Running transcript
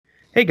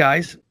Hey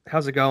guys,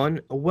 how's it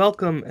going?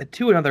 Welcome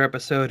to another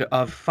episode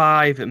of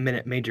 5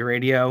 Minute Major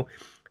Radio.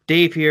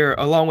 Dave here,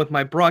 along with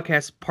my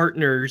broadcast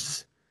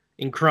partners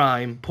in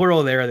crime,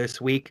 plural there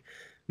this week,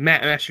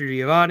 Matt Master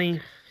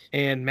Giovanni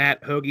and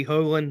Matt Hoagie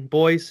Hoagland.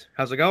 Boys,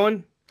 how's it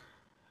going?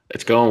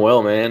 It's going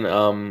well,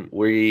 man.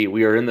 We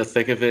are in the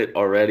thick of it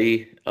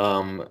already.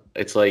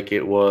 It's like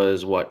it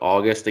was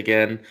August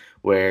again,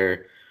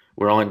 where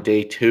we're on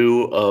day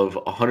two of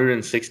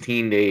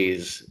 116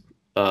 days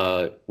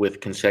with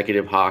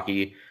consecutive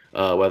hockey,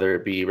 whether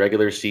it be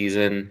regular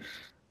season,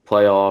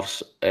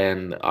 playoffs,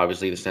 and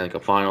obviously the Stanley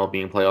Cup Final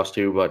being playoffs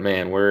too. But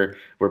man, we're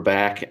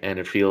back, and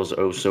it feels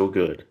oh so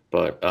good.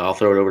 But I'll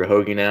throw it over to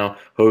Hoagie now.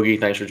 Hoagie,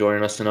 thanks for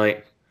joining us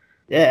tonight.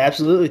 Yeah,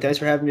 absolutely. Thanks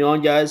for having me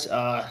on, guys.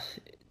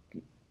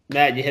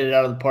 Matt, you hit it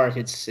out of the park.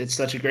 It's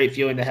such a great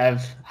feeling to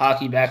have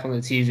hockey back on the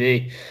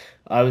TV.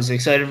 I was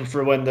excited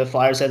for when the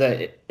Flyers had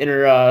that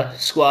inter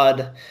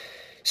squad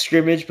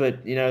scrimmage, but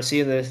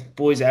seeing the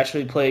boys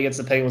actually play against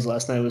the Penguins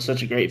last night was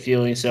such a great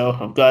feeling. So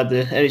I'm glad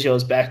the NHL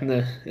is back in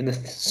the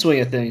swing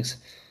of things.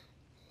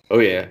 Oh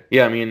yeah,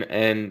 yeah. I mean,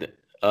 and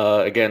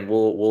again,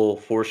 we'll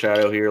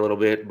foreshadow here a little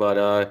bit,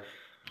 but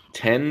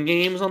 10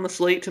 games on the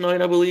slate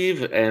tonight, I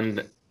believe,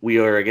 and we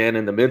are again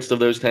in the midst of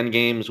those 10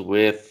 games.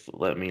 With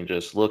let me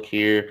just look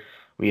here.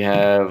 We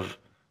have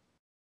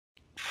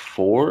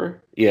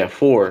four. Yeah,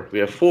 four. We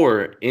have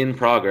four in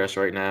progress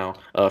right now.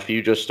 A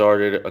few just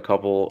started, a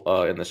couple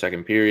in the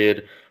second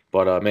period.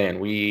 But man,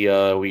 we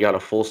got a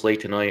full slate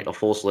tonight, a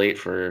full slate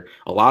for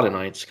a lot of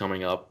nights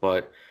coming up.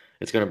 But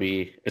it's gonna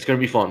be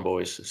fun,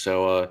 boys.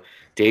 So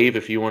Dave,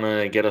 if you want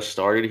to get us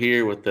started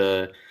here with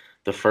the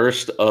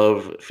first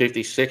of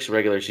 56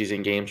 regular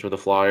season games for the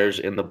Flyers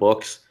in the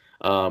books.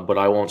 But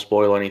I won't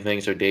spoil anything.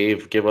 So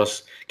Dave, give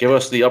us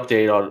the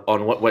update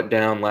on what went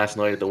down last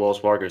night at the Wells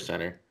Fargo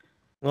Center.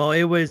 Well,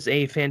 it was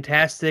a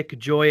fantastic,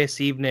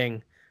 joyous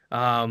evening.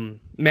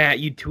 Matt,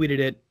 you tweeted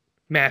it,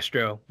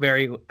 Mastro,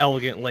 very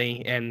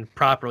elegantly and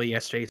properly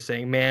yesterday,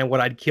 saying, "Man, what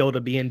I'd kill to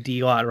be in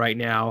D-Lot right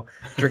now,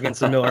 drinking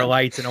some Miller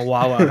Lights and a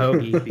Wawa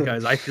hoagie."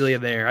 Because I feel you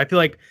there. I feel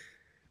like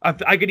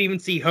I could even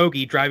see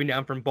Hoagie driving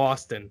down from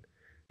Boston,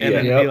 and Yeah.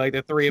 then be Yep. like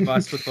the three of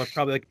us with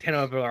probably like ten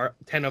of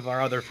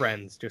our other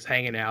friends just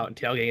hanging out and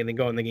tailgating and then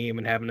going the game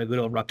and having a good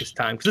old ruckus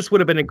time. Because this would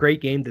have been a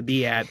great game to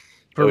be at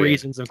for Oh yeah.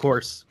 reasons, of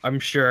course, I'm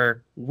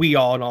sure we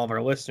all and all of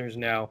our listeners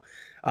know.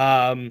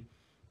 Um,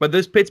 but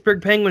those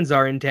Pittsburgh Penguins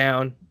are in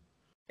town,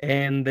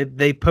 and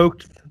they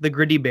poked the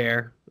Gritty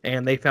Bear,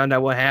 and they found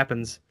out what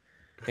happens,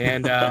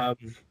 and the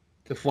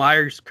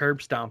Flyers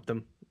curb stomped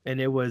them, and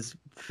it was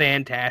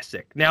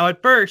fantastic. Now, at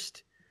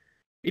first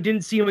it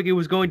didn't seem like it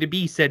was going to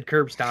be said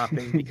curb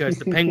stomping because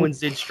the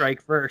Penguins did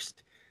strike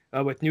first,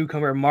 with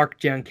newcomer Mark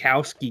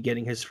Jankowski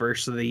getting his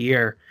first of the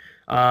year.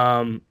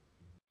 Um,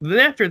 then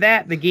after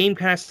that, the game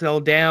kind of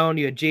settled down.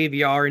 You had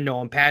JVR and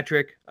Nolan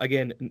Patrick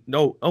again.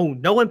 No, oh,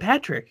 Nolan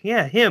Patrick,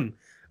 yeah, him.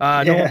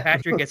 Nolan Yeah.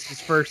 Patrick gets his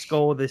first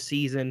goal of the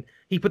season.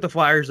 He put the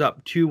Flyers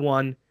up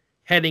 2-1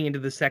 heading into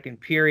the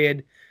second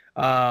period.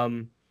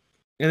 Um,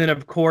 and then,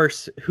 of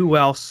course, who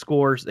else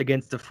scores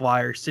against the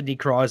Flyers? Sidney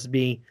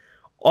Crosby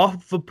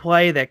off a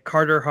play that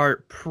Carter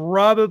Hart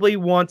probably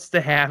wants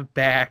to have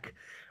back.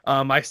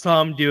 I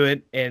saw him do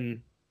it, and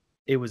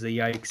it was a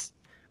yikes.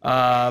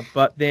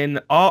 But then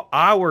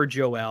our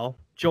Joel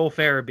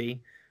Farabee,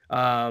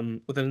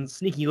 with a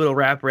sneaky little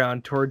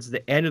wraparound towards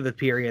the end of the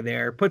period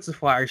there, puts the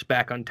Flyers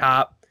back on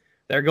top.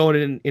 They're going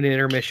in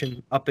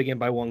intermission, up again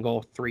by one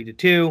goal,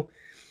 3-2.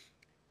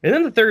 And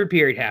then the third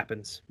period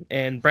happens,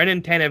 and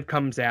Brendan Tanev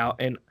comes out,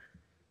 and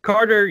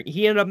Carter,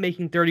 he ended up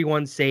making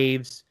 31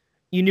 saves.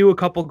 You knew a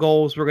couple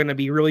goals were going to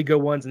be really good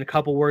ones, and a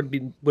couple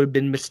would have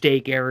been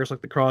mistake errors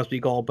like the Crosby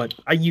goal, but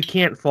you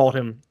can't fault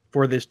him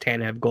for this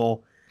Tanev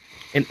goal.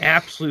 An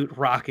absolute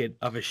rocket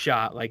of a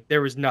shot. Like,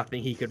 there was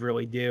nothing he could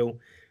really do.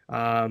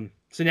 So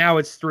now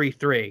it's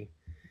 3-3.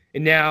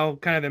 And now,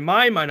 kind of in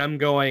my mind, I'm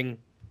going,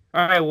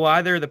 all right, well,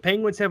 either the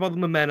Penguins have all the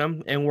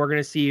momentum, and we're going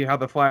to see how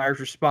the Flyers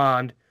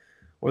respond,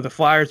 or the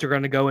Flyers are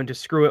going to go into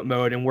screw it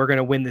mode and we're going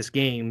to win this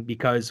game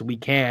because we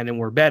can and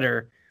we're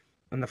better.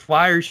 And the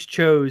Flyers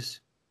chose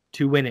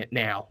to win it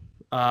now.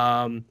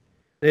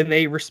 Then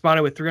they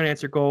responded with three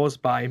unanswered goals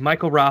by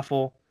Michael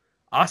Raffl,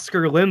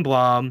 Oscar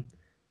Lindblom,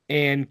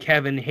 and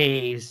Kevin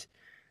Hayes,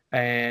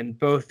 and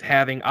both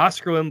having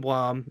Oscar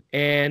Lindblom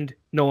and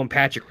Nolan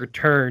Patrick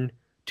return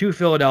to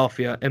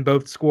Philadelphia and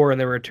both score in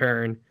their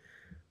return.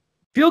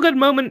 Feel good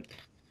moment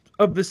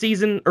of the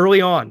season early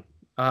on.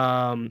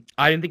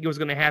 I didn't think it was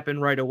going to happen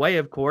right away,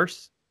 of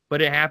course,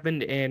 but it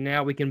happened, and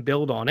now we can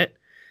build on it.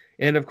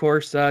 And of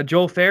course,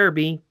 Joel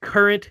Farabee,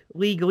 current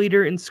league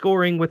leader in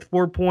scoring with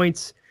 4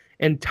 points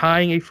and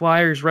tying a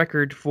Flyers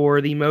record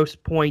for the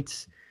most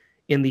points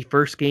in the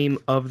first game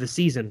of the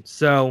season.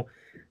 So,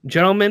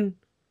 gentlemen,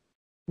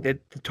 the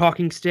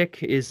talking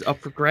stick is up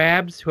for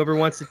grabs. Whoever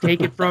wants to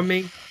take it from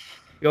me,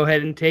 go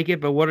ahead and take it.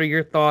 But what are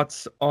your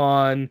thoughts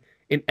on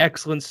an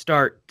excellent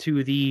start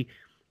to the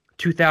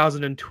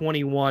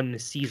 2021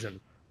 season?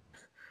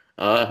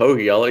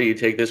 Hoagie, I'll let you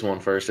take this one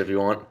first if you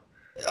want.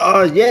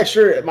 Yeah,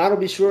 sure. Mine will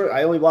be short.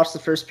 I only watched the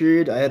first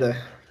period. I had to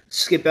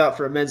skip out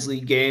for a men's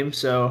league game,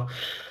 so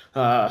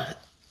uh,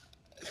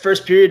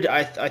 first period,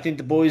 I think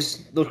the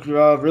boys look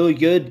really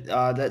good.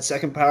 That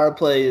second power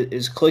play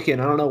is clicking.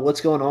 I don't know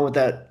what's going on with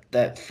that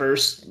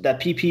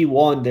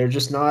PP1.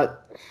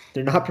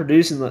 They're not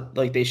producing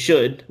like they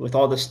should with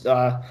all this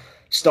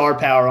star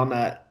power on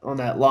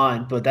that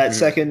line. But that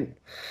Mhm.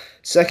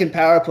 second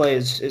power play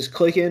is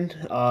clicking.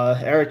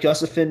 Eric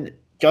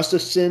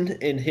Gustafson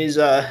in his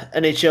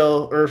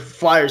NHL or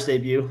Flyers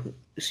debut,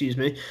 excuse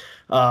me,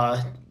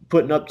 uh,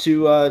 putting up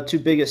two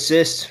big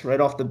assists right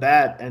off the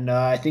bat, and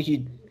I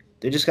think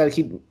they just got to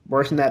keep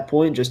working that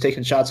point, just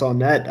taking shots on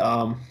net.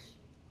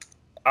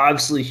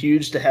 Obviously,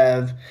 huge to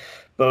have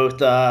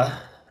both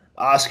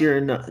Oscar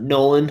and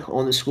Nolan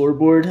on the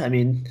scoreboard. I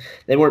mean,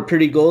 they weren't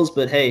pretty goals,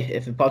 but hey,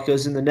 if a puck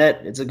goes in the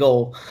net, it's a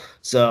goal.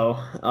 So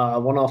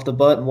one off the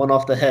butt and one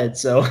off the head.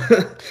 So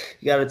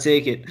you got to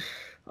take it.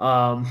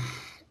 Um,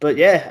 but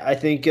yeah, I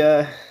think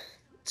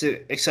it's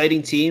an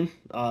exciting team.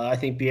 I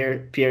think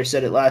Pierre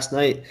said it last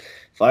night.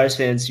 Flyers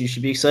fans, you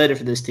should be excited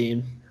for this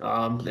team.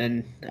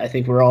 And I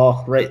think we're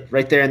all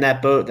right there in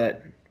that boat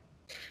that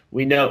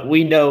we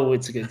know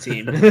it's a good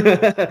team.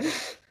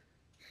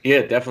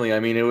 Yeah, definitely.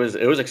 I mean, it was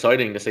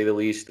exciting to say the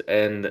least,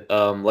 and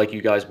like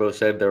you guys both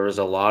said, there was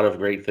a lot of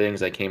great things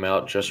that came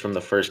out just from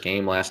the first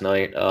game last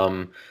night.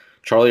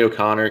 Charlie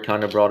O'Connor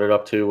kind of brought it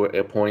up to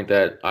a point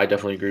that I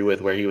definitely agree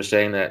with, where he was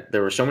saying that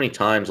there were so many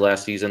times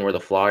last season where the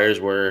Flyers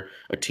were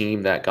a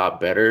team that got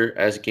better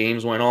as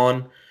games went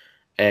on,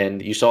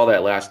 and you saw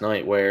that last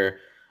night where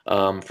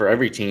for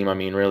every team, I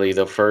mean, really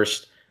the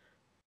first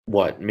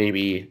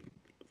maybe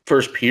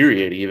first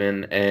period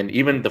even, and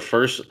even the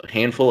first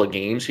handful of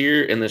games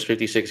here in this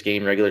 56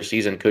 game regular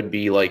season could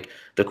be like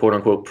the quote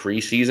unquote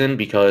preseason,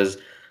 because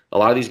a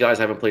lot of these guys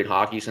haven't played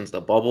hockey since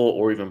the bubble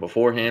or even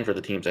beforehand for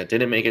the teams that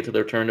didn't make it to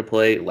their turn to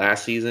play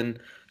last season.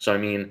 So I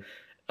mean,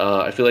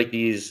 I feel like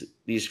these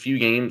first few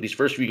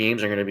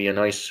games are going to be a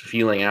nice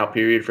feeling out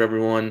period for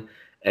everyone.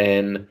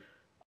 And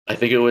I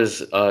think it was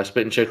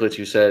Spit and Chicklets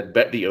who said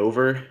bet the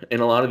over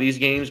in a lot of these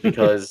games,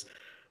 because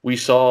we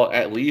saw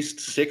at least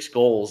 6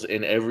 goals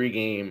in every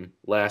game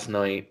last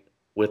night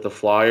with the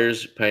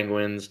Flyers,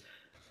 Penguins,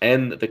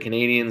 and the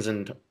Canadians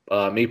and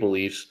Maple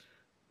Leafs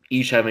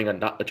each having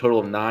a total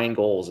of 9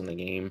 goals in the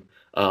game.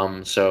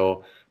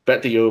 So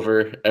bet the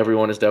over.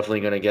 Everyone is definitely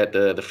going to get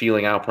the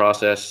feeling out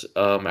process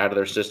out of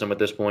their system at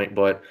this point.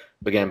 But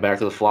again, back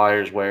to the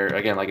Flyers, where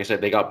again, like I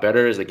said, they got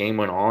better as the game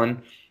went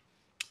on.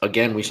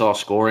 Again, we saw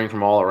scoring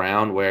from all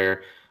around,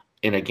 where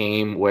in a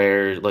game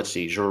where, let's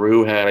see,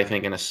 Giroux had, I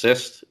think, an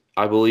assist,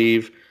 I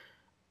believe.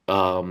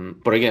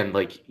 But again,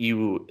 like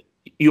you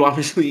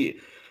obviously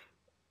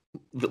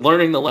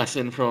learning the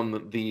lesson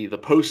from the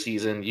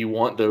postseason, you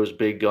want those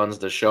big guns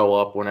to show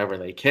up whenever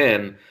they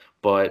can,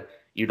 but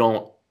you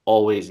don't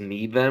always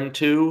need them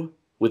to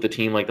with a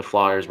team like the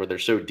Flyers, where they're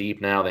so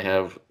deep now. They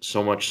have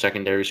so much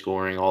secondary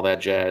scoring, all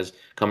that jazz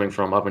coming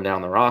from up and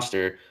down the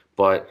roster.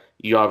 But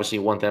you obviously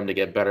want them to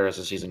get better as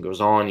the season goes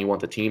on. You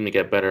want the team to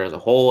get better as a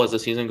whole as the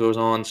season goes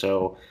on.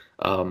 So,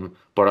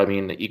 but I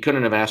mean, you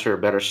couldn't have asked for a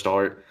better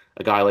start.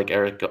 A guy like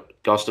Eric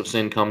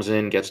Gustafson comes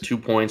in, gets 2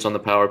 points on the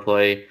power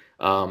play.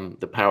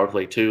 The power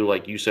play two,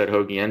 like you said,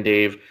 Hoagie and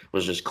Dave,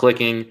 was just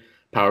clicking.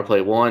 Power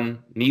play one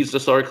needs to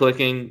start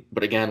clicking,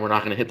 but again, we're not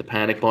going to hit the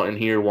panic button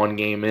here one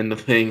game into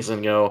things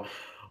and go,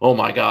 oh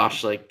my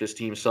gosh, like this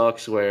team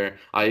sucks. Where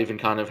I even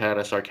kind of had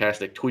a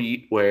sarcastic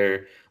tweet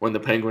where when the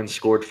Penguins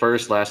scored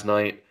first last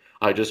night,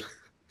 I just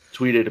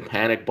tweeted a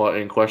panic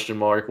button question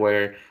mark,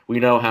 where we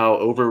know how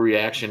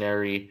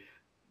overreactionary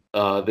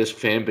this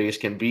fan base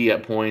can be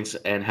at points,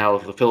 and how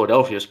the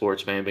Philadelphia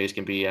sports fan base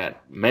can be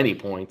at many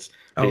points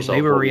Oh, based they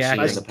off were what we've seen I, in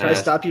the reacting. can I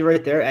past. stop you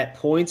right there at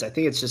points? I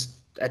think it's just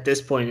at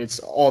this point it's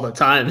all the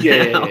time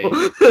Yeah, yeah, now.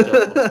 yeah,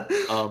 yeah.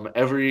 So,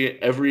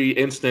 every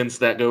instance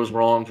that goes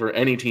wrong for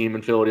any team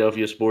in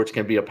Philadelphia sports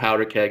can be a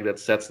powder keg that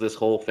sets this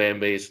whole fan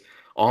base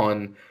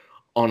on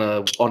on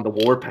the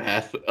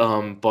warpath.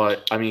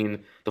 But I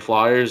mean, the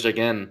Flyers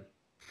again.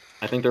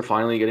 I think they're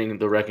finally getting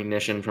the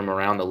recognition from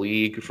around the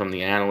league, from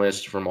the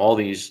analysts, from all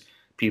these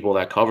people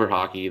that cover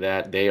hockey,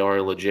 that they are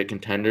a legit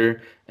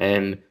contender,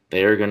 and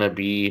they are going to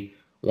be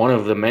one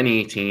of the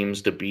many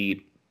teams to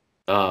beat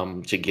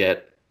to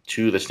get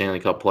to the Stanley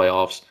Cup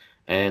playoffs.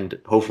 And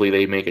hopefully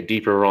they make a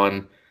deeper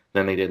run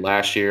than they did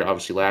last year.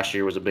 Obviously, last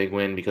year was a big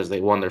win because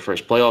they won their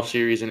first playoff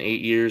series in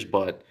 8 years,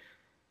 but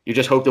you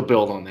just hope to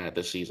build on that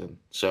this season.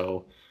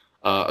 So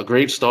a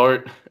great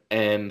start,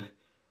 and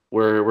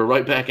we're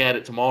right back at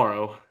it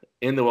tomorrow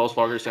in the Wells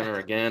Fargo Center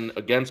again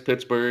against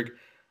Pittsburgh.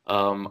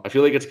 I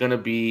feel like it's going to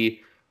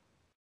be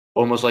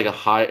almost like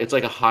it's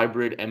like a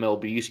hybrid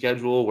MLB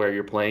schedule, where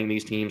you're playing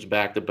these teams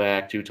back to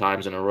back 2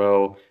 times in a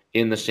row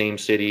in the same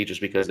city,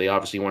 just because they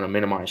obviously want to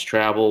minimize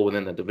travel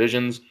within the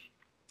divisions.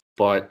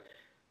 But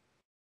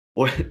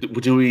What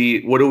do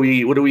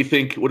we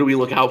think? What do we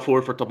look out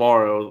for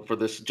tomorrow for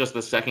this just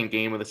the second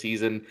game of the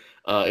season?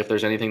 If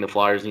there's anything the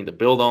Flyers need to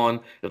build on,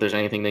 if there's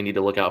anything they need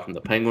to look out from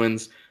the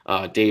Penguins,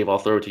 Dave, I'll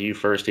throw it to you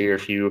first here.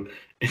 If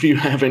you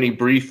have any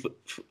brief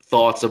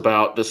thoughts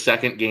about the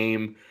second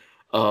game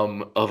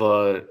of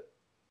a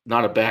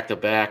not a back to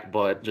back,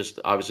 but just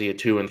obviously a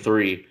 2 and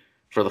 3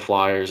 for the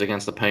Flyers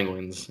against the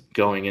Penguins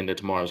going into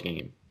tomorrow's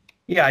game.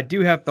 Yeah, I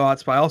do have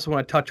thoughts, but I also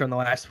want to touch on the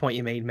last point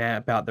you made,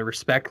 Matt, about the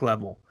respect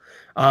level.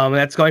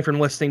 That's going from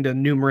listening to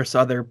numerous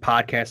other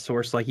podcast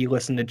sources, like you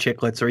listen to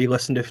Chicklets or you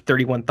listen to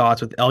 31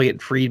 Thoughts with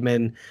Elliot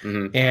Friedman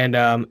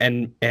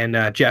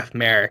and Jeff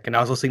Merrick. And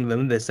I was listening to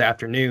them this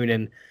afternoon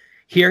and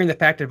hearing the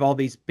fact of all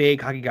these big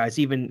hockey guys,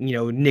 even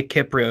Nick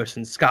Kyprios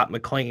and Scott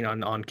McLean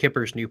on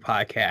Kipper's new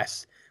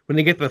podcast, when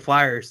they get to the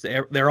Flyers,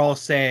 they're all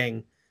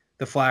saying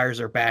the Flyers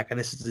are back and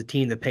this is a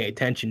team to pay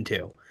attention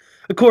to.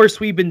 Of course,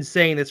 we've been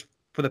saying this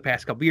for the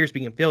past couple of years,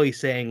 being in Philly,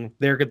 saying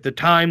the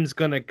time's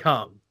gonna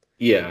come.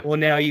 Yeah. Well,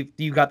 now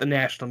you got the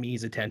national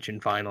media's attention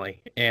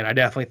finally, and I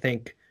definitely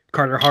think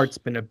Carter Hart's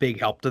been a big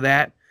help to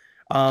that.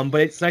 But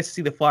it's nice to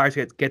see the Flyers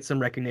get some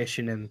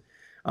recognition,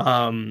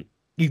 and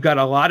you've got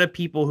a lot of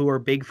people who are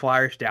big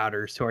Flyers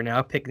doubters who are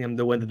now picking them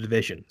to win the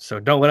division. So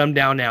don't let them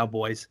down now,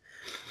 boys.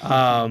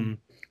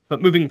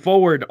 But moving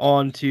forward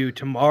on to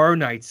tomorrow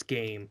night's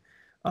game,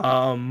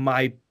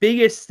 my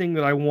biggest thing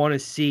that I want to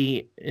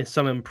see is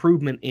some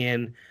improvement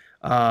in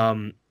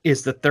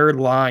is the third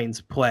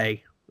line's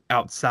play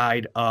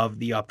outside of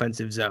the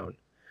offensive zone.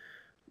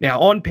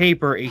 Now, on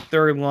paper, a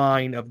third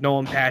line of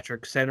Nolan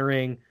Patrick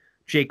centering,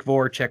 Jake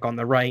Voracek on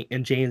the right,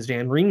 and James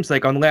Van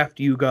Riemsdyk on the left,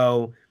 you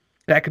go,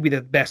 that could be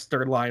the best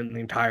third line in the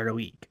entire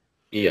league.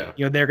 Yeah.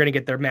 They're going to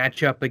get their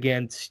matchup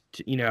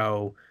against,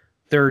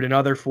 third and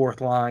other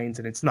fourth lines,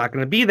 and it's not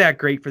going to be that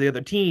great for the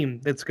other team.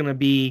 It's going to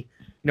be,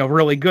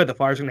 really good. The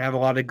Flyers are going to have a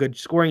lot of good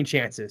scoring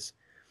chances.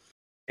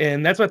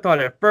 And that's what I thought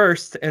at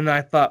first. And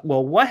I thought,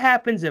 well, what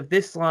happens if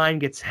this line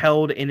gets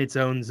held in its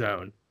own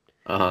zone?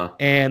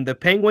 And the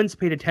Penguins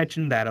paid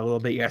attention to that a little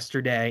bit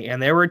yesterday.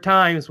 And there were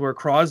times where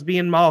Crosby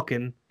and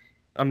Malkin,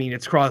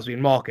 it's Crosby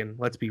and Malkin,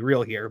 let's be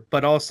real here,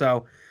 but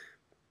also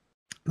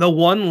the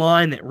one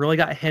line that really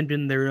got hemmed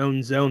in their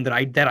own zone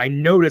that I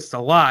noticed a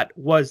lot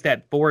was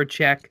that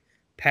Voracek,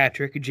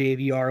 Patrick,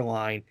 JVR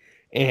line.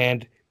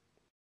 And,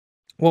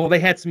 well, they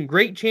had some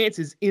great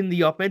chances in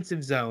the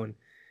offensive zone.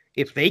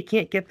 If they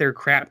can't get their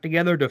crap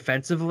together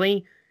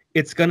defensively,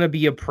 it's going to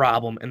be a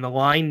problem. And the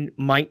line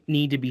might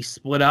need to be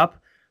split up.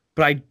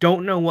 But I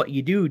don't know what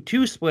you do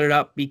to split it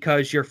up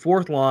because your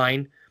fourth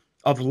line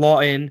of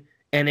Lawton,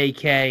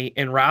 NAK,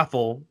 and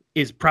Raffle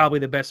is probably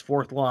the best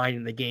fourth line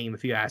in the game,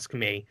 if you ask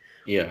me.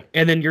 Yeah.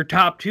 And then your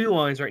top two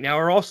lines right now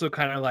are also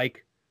kind of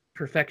like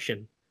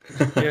perfection.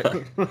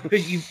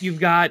 Because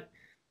you've got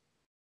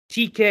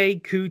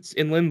TK, Coots,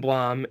 and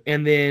Lindblom,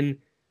 and then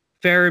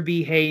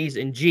Farabee, Hayes,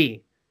 and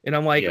G. And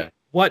I'm like,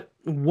 what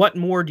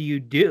more do you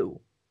do?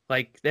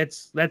 Like,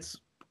 that's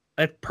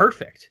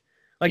perfect.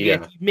 Like,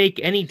 if you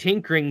make any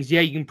tinkerings,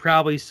 you can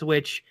probably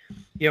switch,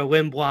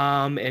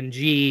 Lindblom and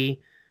G,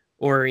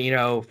 or,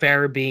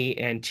 Farabee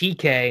and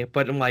TK.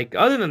 But I'm like,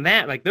 other than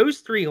that, like, those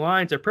three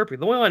lines are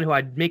perfect. The only one who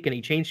I'd make any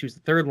change to is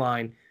the third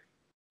line.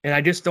 And I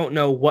just don't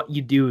know what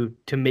you do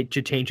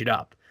to change it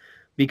up.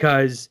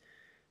 Because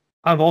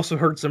I've also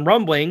heard some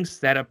rumblings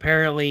that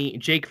apparently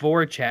Jake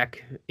Voracek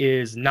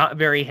is not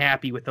very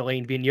happy with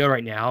Alain Vigneault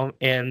right now,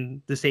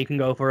 and the same can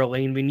go for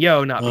Alain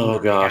Vigneault not being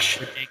happy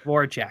with Jake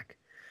Voracek.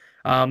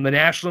 The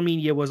national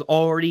media was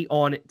already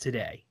on it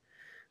today.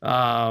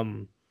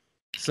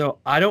 So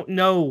I don't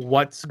know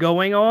what's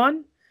going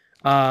on.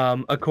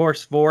 Of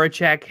course,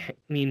 Voracek,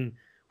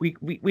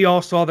 we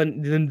all saw the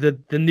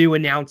new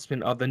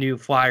announcement of the new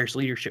Flyers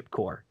leadership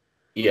core.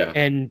 Yeah.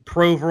 And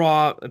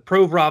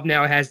Provorov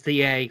now has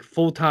the A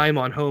full-time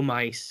on home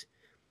ice,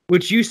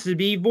 which used to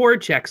be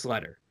Voracek's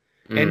letter.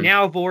 And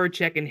now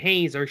Voracek and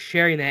Hayes are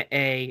sharing that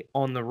A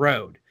on the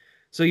road.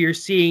 So you're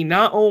seeing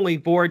not only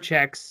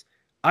Voracek's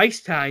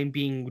ice time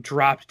being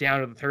dropped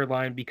down to the third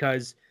line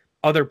because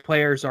other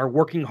players are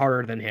working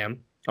harder than him.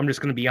 I'm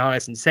just going to be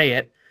honest and say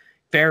it.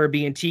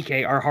 Farabee and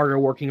TK are harder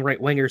working right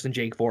wingers than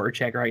Jake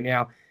Voracek right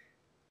now.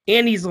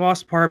 And he's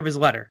lost part of his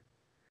letter.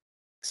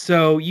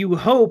 So you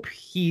hope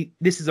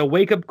this is a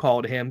wake-up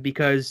call to him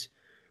because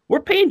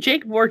we're paying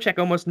Jake Voracek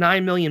almost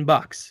 $9 million.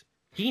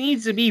 He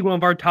needs to be one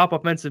of our top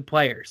offensive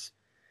players.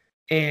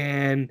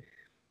 And,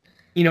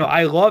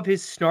 I love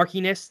his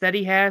snarkiness that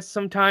he has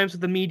sometimes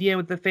with the media and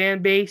with the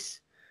fan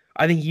base.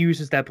 I think he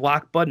uses that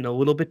block button a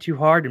little bit too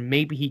hard, and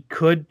maybe he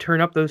could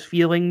turn up those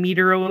feeling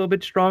meter a little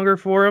bit stronger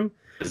for him.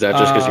 Is that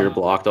just because you're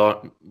blocked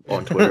on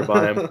Twitter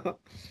by him?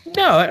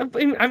 No,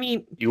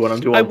 you want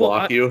him to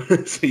unblock you?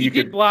 So he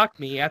did block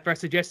me after I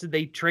suggested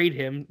they trade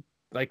him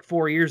like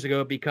 4 years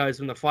ago because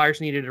when the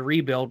Flyers needed a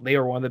rebuild, they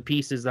were one of the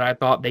pieces that I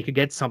thought they could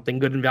get something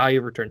good in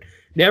value return.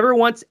 Never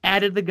once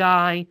added the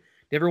guy,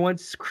 never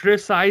once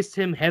criticized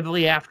him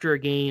heavily after a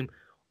game.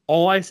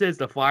 All I said is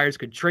the Flyers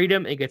could trade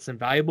him and get some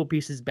valuable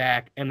pieces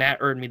back, and that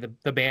earned me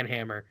the ban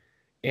hammer.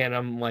 And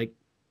I'm like,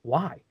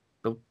 why?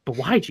 But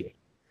why, Jake?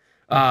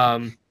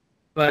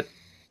 But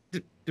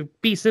to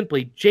be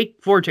simply,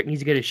 Jake Voracek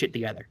needs to get his shit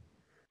together.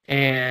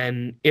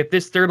 And if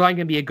this third line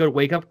can be a good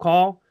wake-up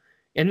call,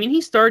 I mean,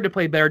 he started to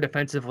play better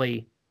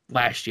defensively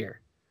last year.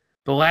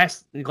 But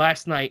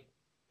last night,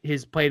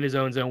 his play in his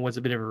own zone was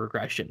a bit of a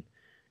regression.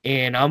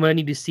 And I'm going to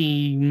need to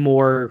see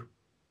more,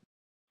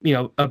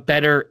 a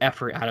better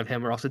effort out of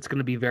him, or else it's going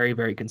to be very,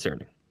 very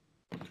concerning.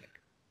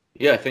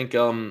 Yeah, I think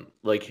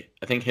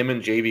I think him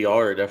and JVR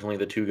are definitely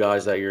the two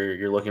guys that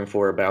you're looking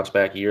for a bounce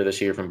back year this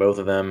year from both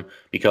of them,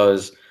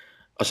 because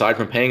aside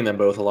from paying them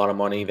both a lot of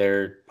money,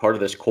 they're part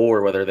of this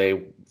core, whether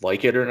they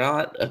like it or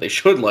not. They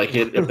should like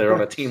it if they're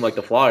on a team like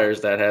the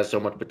Flyers that has so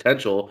much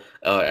potential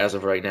as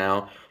of right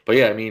now. But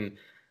yeah, I mean,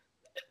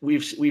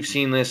 we've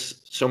seen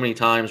this so many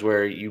times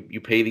where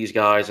you pay these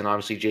guys, and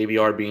obviously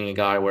JVR being a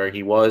guy where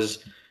he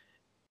was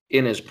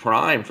in his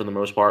prime for the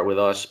most part with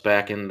us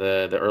back in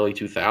the early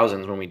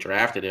 2000s when we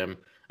drafted him,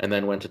 and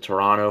then went to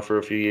Toronto for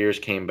a few years,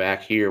 came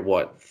back here,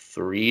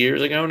 3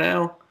 years ago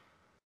now?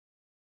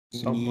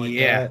 Something like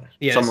that.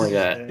 Yeah, something like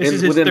that. This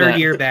is his third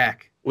year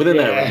back. Within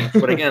that range.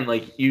 But again,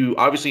 you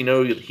obviously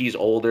know that he's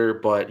older,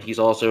 but he's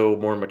also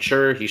more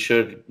mature. He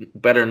should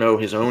better know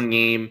his own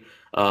game.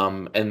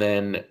 And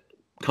then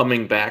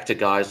coming back to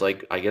guys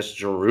like, I guess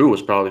Giroux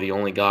was probably the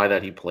only guy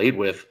that he played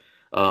with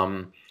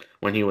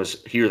when he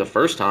was here the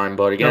first time.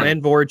 But again,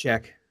 and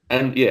Voracek.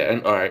 And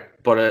all right.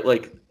 But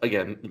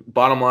again,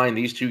 bottom line,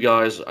 these two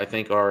guys I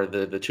think are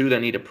the two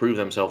that need to prove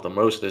themselves the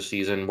most this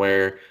season,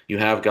 where you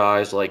have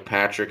guys like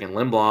Patrick and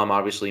Lindblom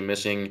obviously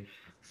missing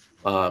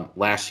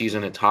last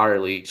season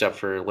entirely, except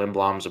for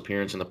Lindblom's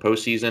appearance in the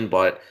postseason.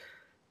 But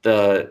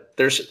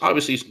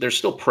there's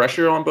still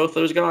pressure on both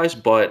those guys,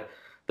 but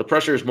the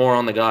pressure is more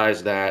on the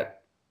guys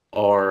that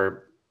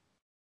are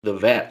the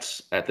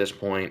vets at this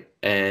point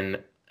and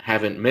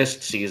haven't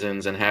missed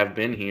seasons and have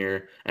been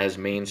here as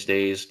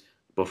mainstays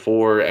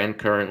before and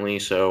currently.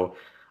 So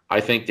I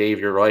think, Dave,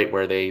 you're right,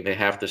 where they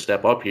have to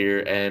step up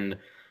here. And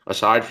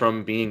aside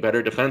from being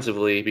better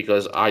defensively,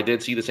 because I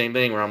did see the same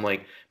thing where I'm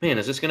like, man,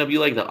 is this going to be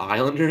like the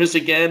Islanders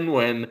again,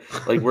 when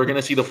we're going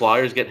to see the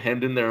Flyers get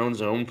hemmed in their own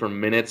zone for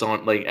minutes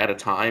on at a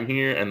time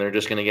here, and they're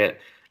just going to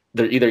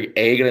they're either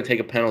A, going to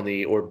take a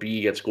penalty, or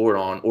B, get scored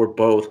on, or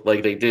both,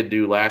 like they did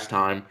do last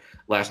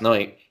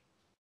night.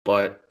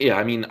 But yeah,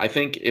 I mean, I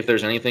think if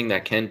there's anything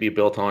that can be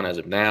built on as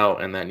of now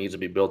and that needs to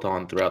be built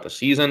on throughout the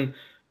season,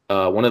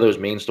 one of those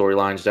main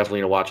storylines definitely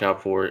to watch out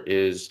for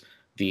is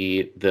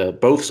the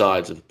both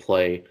sides of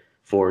play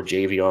for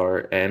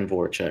JVR and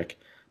Voracek.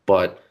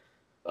 But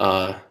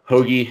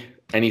Hoagie,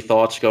 any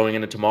thoughts going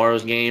into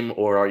tomorrow's game,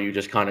 or are you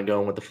just kind of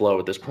going with the flow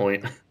at this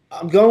point?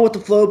 I'm going with the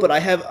flow, but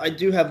I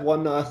do have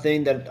one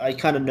thing that I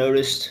kind of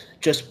noticed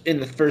just in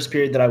the first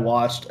period that I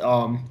watched.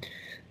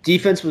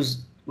 Defense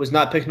was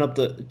not picking up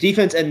the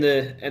defense, and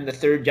the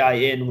third guy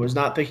in was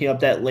not picking up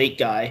that late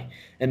guy,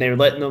 and they were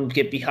letting them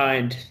get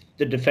behind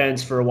the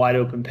defense for a wide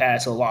open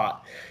pass a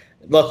lot.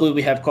 Luckily,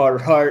 we have Carter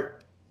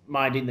Hart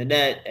minding the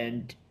net,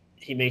 and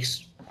he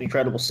makes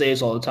incredible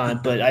saves all the time.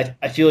 But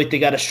I feel like they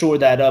got to shore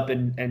that up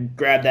and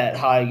grab that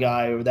high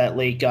guy or that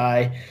late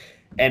guy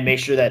and make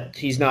sure that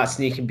he's not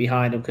sneaking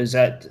behind him, because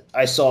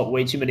I saw it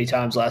way too many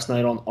times last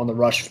night on the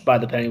rush by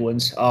the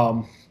Penguins.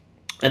 And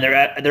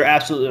they're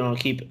absolutely going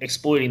to keep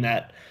exploiting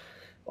that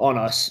on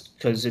us,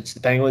 because it's the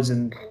Penguins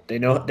and they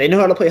know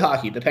how to play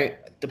hockey.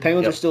 The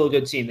Penguins are still a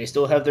good team. They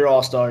still have their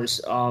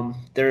all-stars.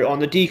 They're on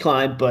the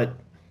decline, but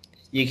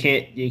you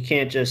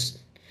can't just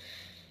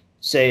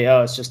say,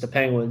 oh, it's just the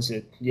Penguins.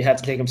 You have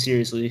to take them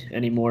seriously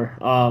anymore.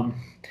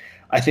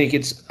 I think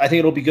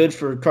it'll be good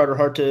for Carter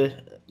Hart to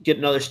get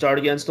another start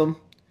against them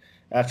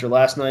after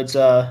last night's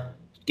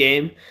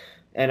game,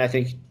 and I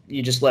think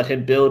you just let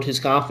him build his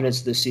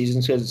confidence this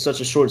season, because it's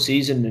such a short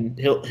season,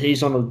 and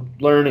he's going to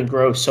learn and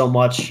grow so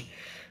much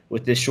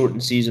with this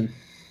shortened season.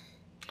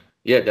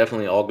 Yeah,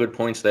 definitely all good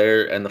points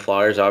there. And the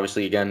Flyers,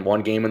 obviously, again,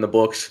 one game in the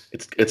books.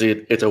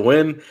 It's a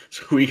win,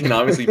 so we can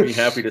obviously be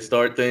happy to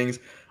start things.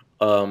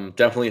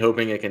 Definitely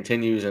hoping it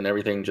continues and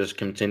everything just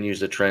continues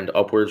to trend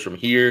upwards from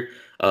here.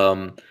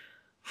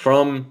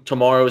 From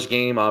tomorrow's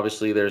game,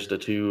 obviously, there's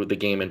the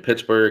game in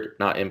Pittsburgh,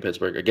 not in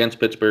Pittsburgh, against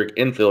Pittsburgh,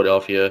 in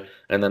Philadelphia,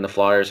 and then the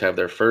Flyers have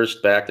their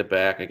first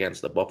back-to-back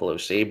against the Buffalo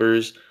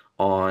Sabres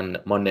on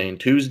Monday and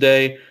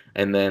Tuesday,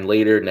 and then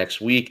later next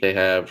week they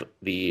have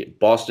the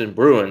Boston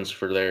Bruins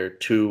for their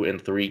 2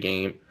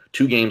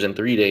 games in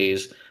 3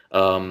 days,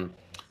 I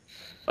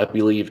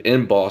believe,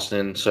 in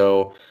Boston.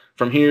 So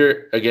from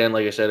here, again,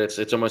 like I said,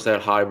 it's almost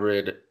that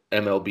hybrid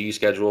MLB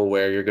schedule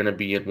where you're going to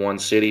be in one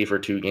city for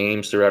 2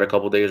 games throughout a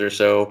couple days or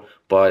so.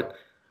 But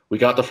we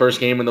got the first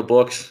game in the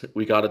books.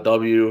 We got a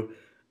W.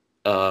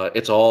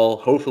 It's all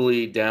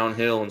hopefully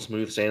downhill and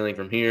smooth sailing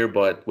from here.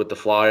 But with the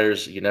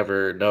Flyers, you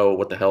never know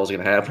what the hell is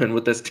going to happen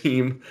with this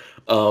team.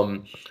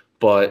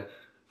 But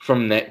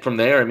from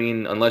there, I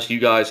mean, unless you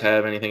guys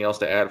have anything else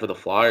to add for the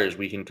Flyers,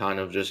 we can kind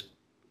of just,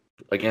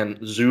 again,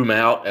 zoom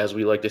out, as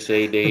we like to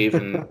say, Dave,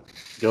 and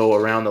go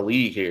around the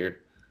league here.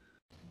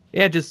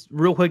 Yeah, just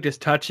real quick,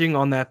 just touching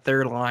on that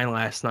third line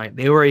last night.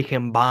 They were a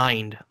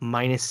combined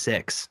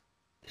 -6.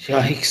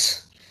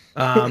 Yikes.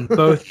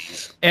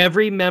 Both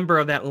every member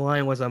of that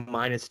line was a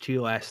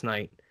 -2 last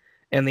night,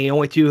 and the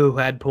only two who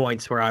had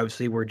points were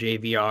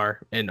JVR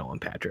and Nolan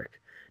Patrick.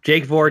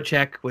 Jake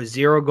Voracek was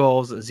 0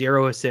 goals,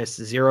 0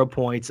 assists, 0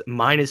 points,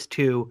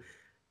 -2,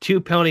 2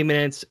 penalty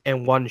minutes,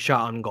 and 1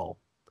 shot on goal.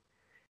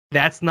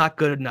 That's not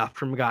good enough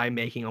from a guy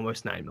making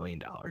almost $9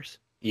 million.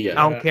 Yeah.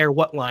 I don't care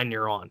what line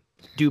you're on.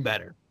 Do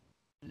better.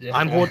 Yeah.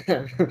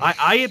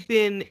 I have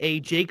been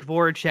a Jake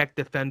Voracek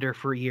defender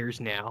for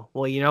years now.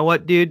 Well, you know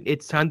what, dude?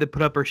 It's time to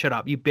put up or shut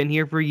up. You've been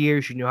here for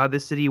years. You know how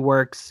this city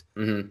works.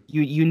 Mm-hmm.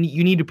 You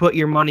need to put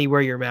your money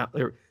where your mouth,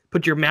 or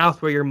put your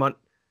mouth where your money.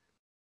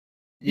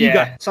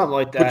 Yeah, something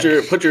like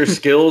that. Put your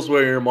skills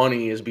where your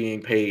money is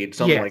being paid.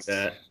 Something like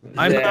that.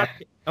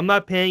 I'm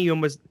not paying you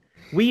almost.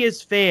 We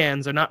as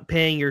fans are not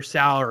paying your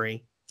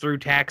salary through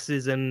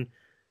taxes and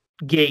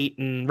gate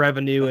and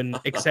revenue and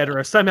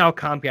etc. Somehow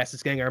Comcast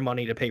is getting our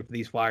money to pay for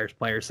these Flyers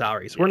players'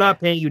 salaries. We're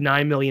not paying you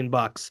 $9 million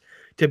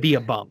to be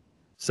a bum.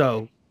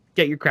 So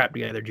get your crap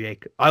together,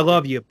 Jake. I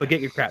love you, but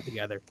get your crap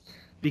together.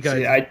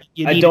 Because I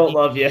don't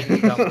love you.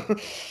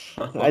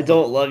 I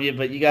don't love you,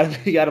 but you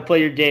gotta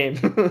play your game.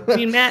 I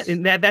mean, Matt,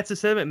 and that's the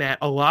sentiment, Matt.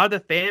 A lot of the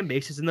fan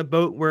base is in the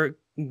boat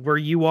where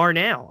you are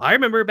now. I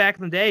remember back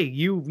in the day,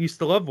 you used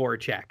to love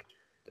Voracek.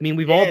 I mean,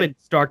 we've all been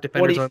stark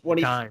defenders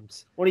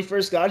times. When he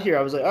first got here,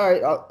 I was like, all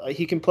right,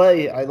 he can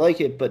play. I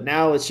like it. But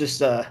now it's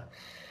just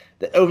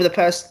over the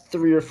past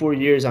 3 or 4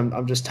 years,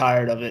 I'm just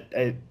tired of it.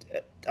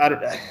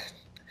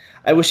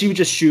 I wish he would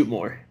just shoot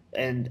more.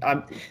 And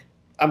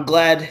I'm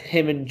glad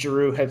him and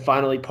Giroux have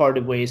finally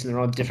parted ways and they're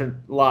on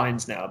different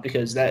lines now,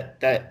 because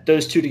that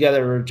those two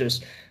together are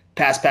just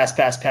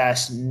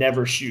pass,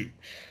 never shoot.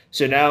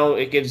 So now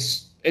it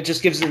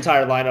just gives the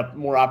entire lineup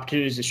more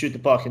opportunities to shoot the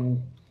puck and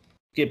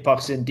get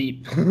pucks in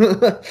deep.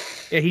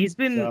 Yeah, he's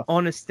been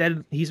on a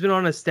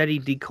steady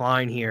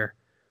decline here.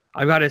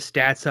 I've got his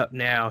stats up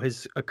now.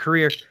 His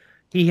career,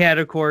 he had,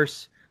 of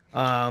course,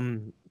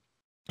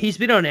 he's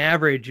been on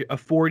average a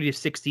 40 to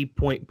 60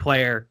 point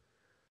player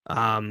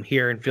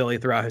here in Philly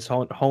throughout his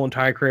whole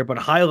entire career, but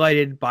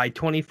highlighted by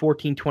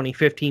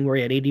 2014-2015 where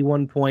he had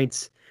 81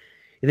 points,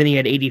 and then he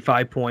had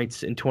 85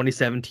 points in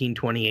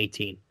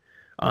 2017-2018.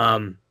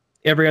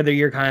 Every other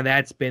year, kind of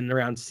that's been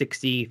around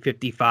 60,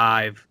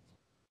 55.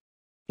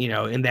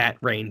 In that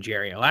range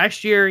area.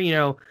 Last year he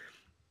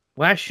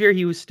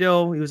was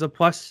a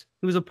plus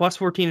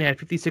 14 and had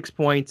 56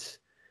 points,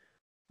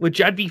 which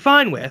I'd be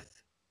fine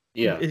with.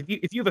 Yeah. If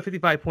you have a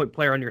 55 point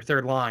player on your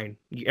third line,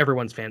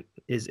 everyone's fan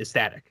is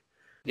ecstatic.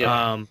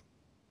 Yeah.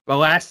 But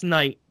last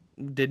night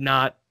did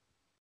not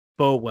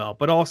bode well.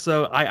 But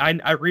also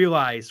I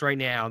realize right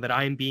now that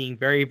I'm being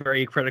very,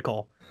 very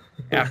critical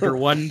after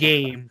one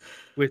game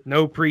with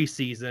no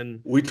preseason.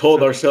 We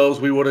told ourselves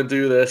we wouldn't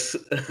do this.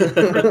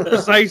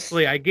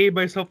 Precisely. I gave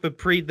myself the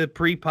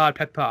pre-pod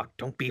pep talk.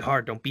 Don't be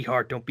hard.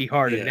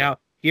 Yeah. And now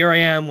here I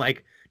am,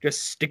 like,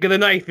 just sticking the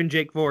knife in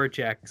Jake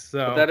Voracek.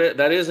 So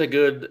that is a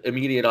good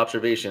immediate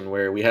observation,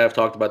 where we have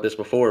talked about this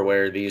before,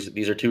 where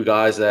these are two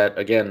guys that,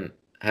 again,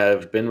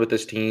 have been with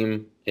this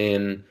team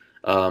in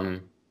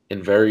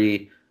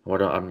very,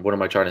 what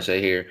am I trying to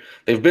say here?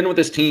 They've been with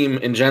this team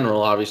in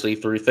general, obviously,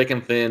 through thick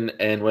and thin,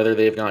 and whether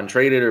they've gotten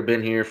traded or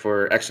been here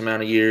for X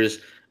amount of years,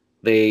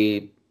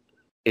 I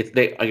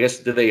guess,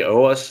 do they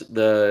owe us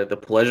the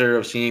pleasure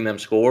of seeing them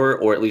score,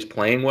 or at least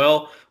playing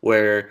well?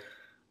 Where,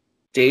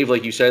 Dave,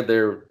 like you said,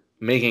 they're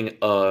making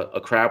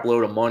a crap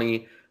load of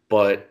money,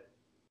 but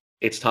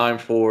it's time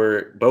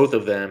for both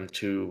of them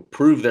to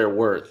prove their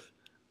worth.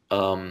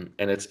 And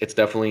it's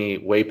definitely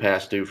way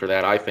past due for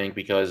that, I think,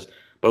 because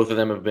both of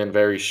them have been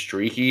very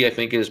streaky, I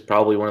think is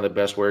probably one of the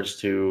best words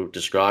to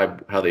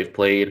describe how they've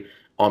played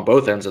on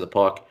both ends of the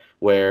puck,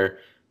 where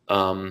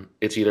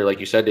it's either, like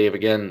you said, Dave,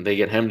 again, they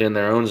get hemmed in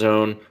their own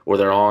zone, or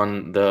they're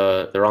on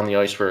the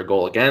ice for a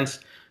goal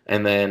against.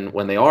 And then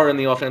when they are in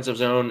the offensive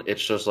zone,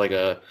 it's just like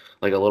a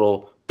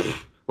little,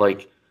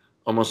 like,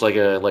 almost like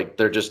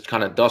they're just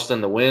kind of dust in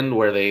the wind,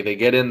 where they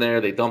get in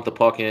there, they dump the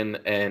puck in,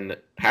 and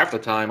half the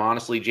time,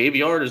 honestly,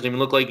 JVR doesn't even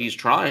look like he's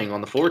trying on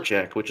the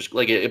forecheck, which is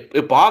like,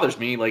 it bothers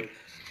me. Like,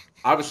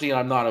 obviously,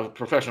 I'm not a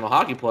professional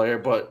hockey player,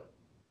 but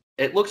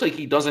it looks like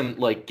he doesn't,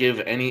 like,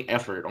 give any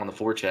effort on the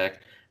forecheck,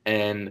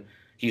 and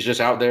he's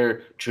just out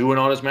there chewing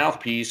on his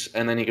mouthpiece,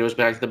 and then he goes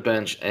back to the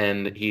bench,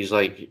 and he's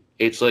like,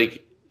 it's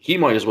like he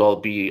might as well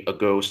be a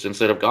ghost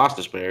instead of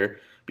Gostisbehere,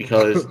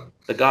 because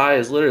the guy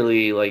is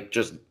literally like,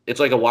 just, it's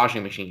like a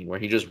washing machine where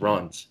he just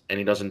runs and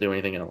he doesn't do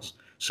anything else.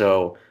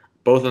 So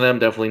both of them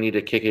definitely need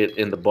to kick it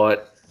in the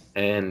butt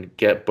and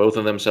get both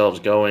of themselves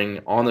going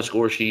on the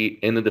score sheet,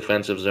 in the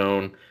defensive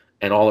zone,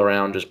 and all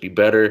around just be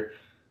better.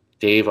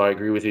 Dave, I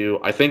agree with you.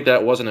 I think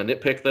that wasn't a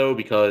nitpick, though,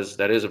 because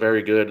that is a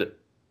very good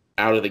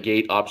out of the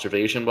gate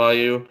observation by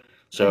you.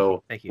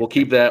 So Thank you. We'll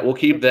keep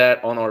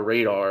that on our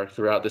radar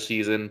throughout the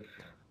season.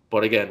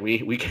 But again,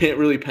 we can't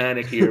really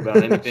panic here about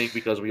anything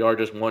because we are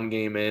just one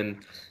game in,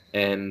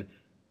 and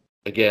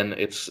again,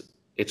 it's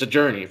a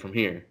journey from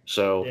here.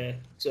 So yeah.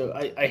 So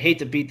I hate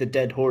to beat the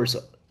dead horse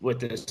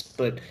with this,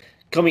 but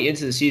coming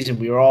into the season,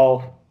 we were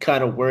all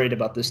kind of worried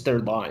about this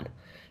third line.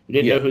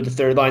 We didn't know who the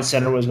third line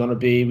center was going to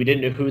be. We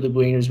didn't know who the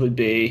wingers would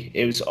be.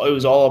 It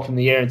was all up in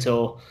the air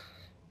until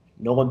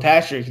Nolan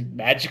Patrick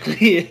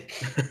magically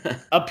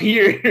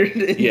appeared in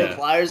the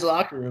Flyers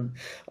locker room.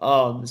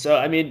 So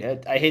I mean,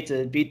 I hate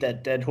to beat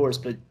that dead horse,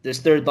 but this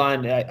third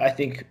line, I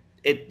think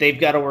they've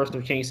got to work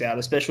their kinks out,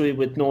 especially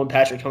with Nolan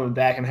Patrick coming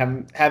back and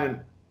haven't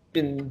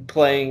been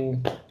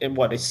playing in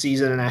a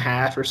season and a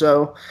half or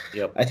so.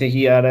 Yep. I think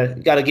you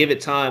gotta give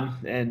it time,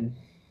 and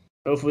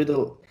hopefully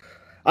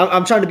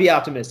I'm trying to be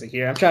optimistic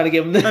here. I'm trying to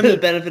give them the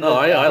benefit.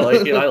 I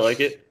like it. I like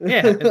it.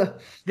 Yeah,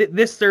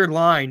 this third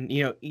line,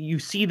 you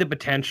see the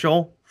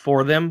potential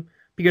for them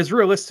because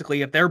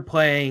realistically, if they're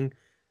playing,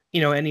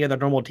 any other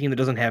normal team that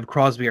doesn't have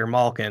Crosby or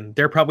Malkin,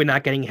 they're probably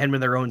not getting him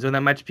in their own zone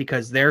that much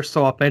because they're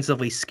so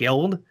offensively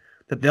skilled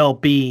that they'll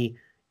be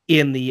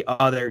in the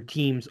other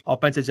team's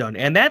offensive zone.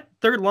 And that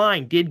third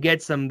line did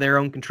get some their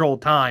own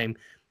controlled time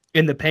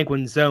in the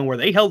Penguins zone where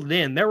they held it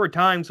in. There were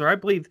times where I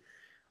believe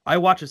I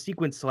watched a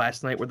sequence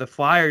last night where the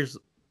Flyers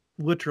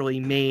literally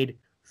made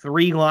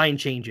 3 line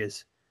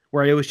changes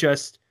where it was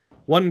just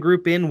one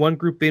group in, one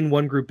group in,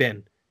 one group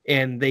in,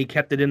 and they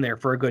kept it in there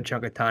for a good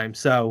chunk of time.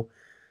 So,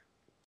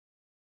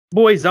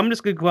 boys, I'm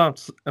just going to go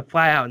out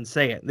flat out and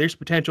say it. There's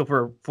potential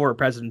for a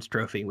President's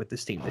Trophy with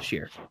this team this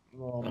year.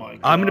 Oh my God.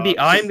 I'm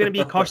going to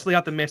be cautiously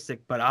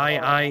optimistic, but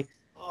I'm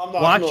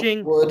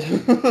watching.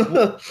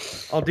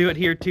 I'll do it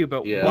here too,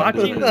 but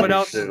watching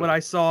what I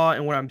saw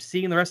and what I'm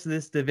seeing in the rest of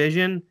this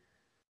division.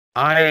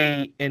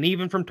 And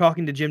even from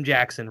talking to Jim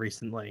Jackson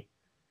recently,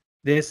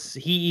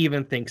 he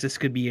even thinks this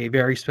could be a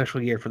very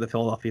special year for the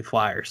Philadelphia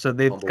Flyers. So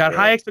they've got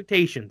high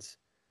expectations.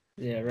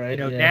 Yeah, right.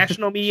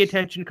 National media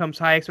attention comes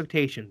high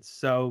expectations.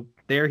 So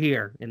they're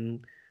here, and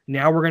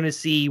now we're going to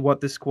see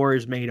what this core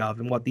is made of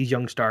and what these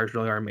young stars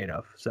really are made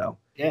of. So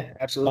yeah,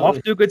 absolutely.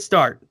 Off to a good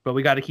start, but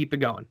we got to keep it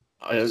going.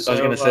 I was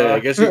going to say, I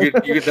guess you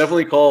could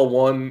definitely call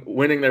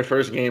winning their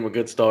first game a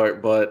good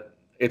start, but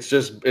it's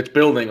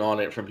building on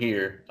it from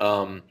here.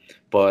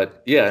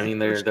 But yeah, I mean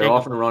they're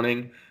off and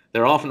running.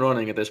 They're off and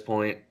running at this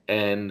point,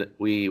 and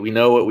we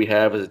know what we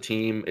have as a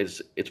team.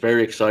 It's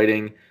very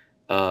exciting.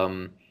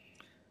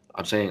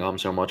 I'm saying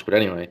so much, but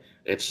anyway,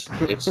 it's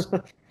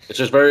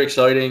just very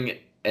exciting,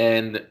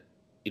 and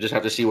you just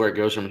have to see where it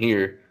goes from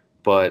here.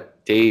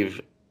 But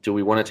Dave, do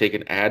we want to take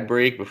an ad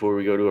break before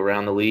we go to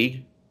Around the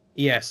League?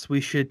 Yes,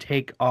 we should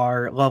take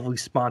our lovely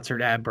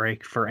sponsored ad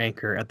break for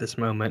Anchor at this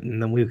moment,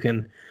 and then we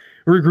can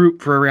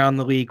regroup for Around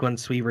the League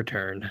once we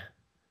return.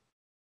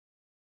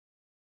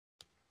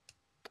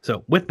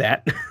 So with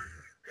that,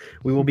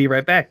 we will be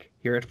right back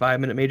here at 5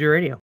 Minute Major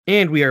Radio.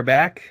 And we are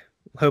back.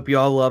 Hope you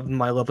all loved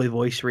my lovely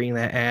voice reading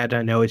that ad.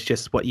 I know it's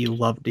just what you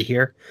love to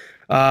hear.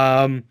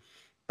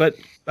 But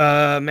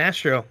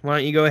Mastro, why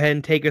don't you go ahead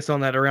and take us on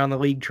that Around the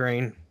League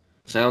train?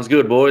 Sounds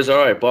good, boys. All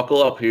right,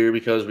 buckle up here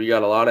because we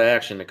got a lot of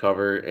action to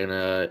cover in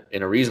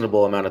a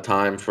reasonable amount of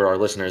time for our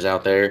listeners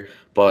out there.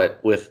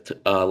 But with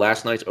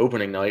last night's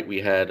opening night,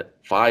 we had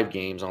 5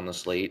 games on the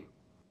slate,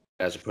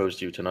 as opposed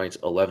to tonight's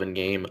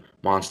 11-game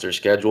monster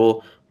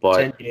schedule.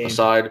 But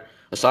aside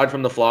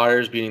from the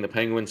Flyers beating the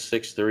Penguins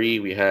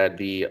 6-3, we had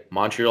the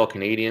Montreal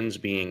Canadiens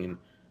being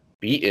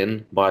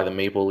beaten by the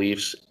Maple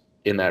Leafs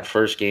in that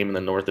first game in the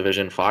North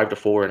Division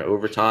 5-4 in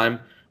overtime.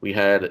 We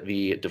had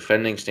the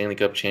defending Stanley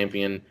Cup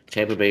champion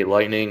Tampa Bay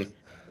Lightning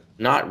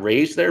not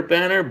raise their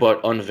banner, but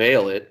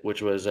unveil it,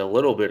 which was a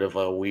little bit of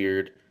a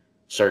weird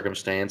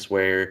circumstance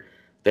where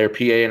their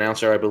PA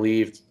announcer, I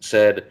believe,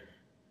 said,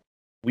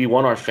 "We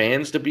want our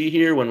fans to be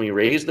here when we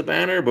raise the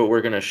banner, but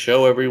we're going to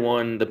show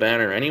everyone the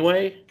banner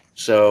anyway."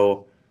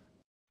 So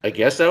I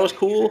guess that was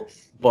cool.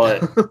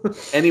 But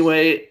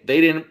anyway,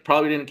 they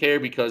probably didn't care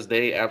because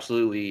they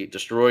absolutely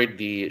destroyed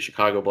the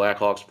Chicago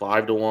Blackhawks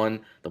 5-1.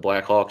 The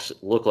Blackhawks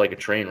look like a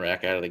train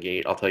wreck out of the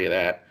gate, I'll tell you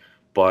that.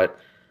 But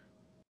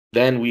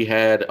then we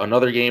had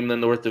another game in the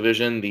North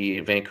Division,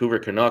 the Vancouver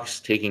Canucks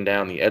taking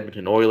down the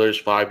Edmonton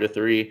Oilers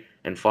 5-3,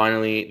 and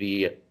finally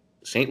the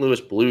St.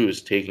 Louis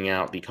Blues taking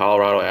out the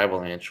Colorado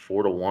Avalanche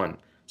 4-1.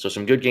 So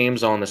some good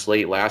games on the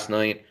slate last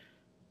night.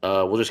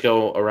 We'll just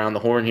go around the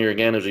horn here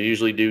again as we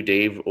usually do.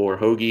 Dave or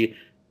Hoagie,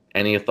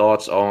 any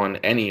thoughts on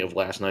any of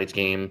last night's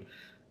game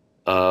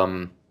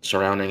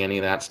surrounding any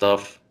of that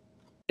stuff?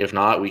 If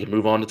not, we can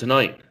move on to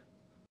tonight.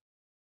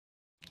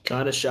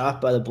 Kind of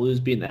shocked by the Blues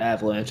beating the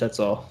Avalanche, that's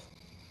all.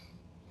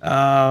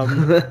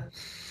 I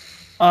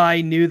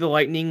knew the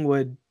Lightning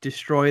would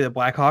destroy the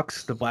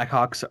Blackhawks. The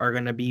Blackhawks are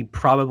going to be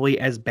probably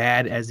as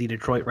bad as the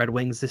Detroit Red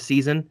Wings this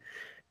season,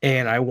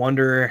 and I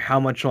wonder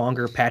how much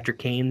longer Patrick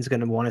Kane's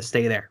going to want to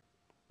stay there.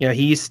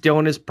 He's still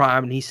in his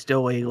prime, and he's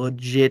still a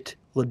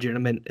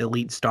legitimate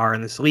elite star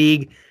in this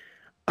league.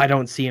 I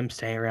don't see him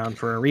staying around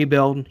for a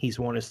rebuild. He's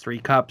won his 3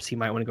 cups. He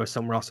might want to go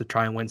somewhere else to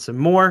try and win some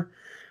more.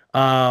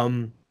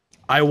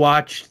 I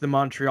watched the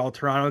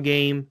Montreal-Toronto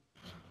game.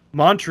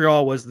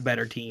 Montreal was the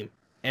better team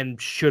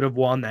and should have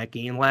won that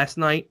game last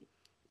night,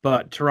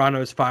 but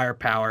Toronto's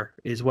firepower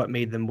is what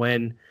made them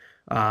win.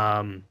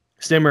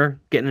 Simmer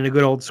getting in a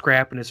good old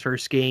scrap in his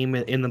first game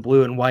in the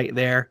blue and white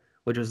there,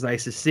 which was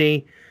nice to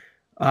see.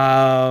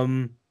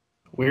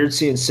 Weird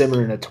seeing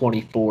Simmerman at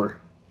 24.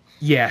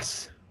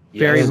 Yes. Yeah,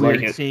 Very I like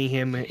weird it. seeing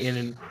him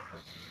in.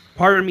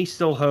 Part of me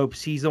still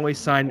hopes he's only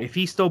signed if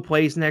he still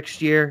plays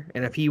next year,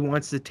 and if he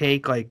wants to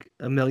take like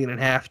 $1.5 million,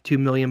 $2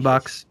 million,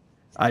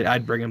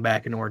 I'd bring him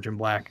back in orange and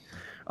black.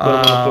 Put him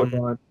on the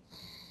fourth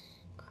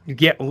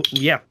line.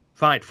 Yeah,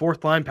 fine.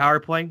 Fourth line power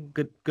play,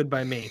 good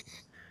by me.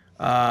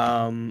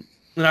 And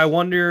I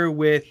wonder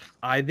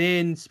I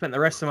then spent the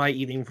rest of my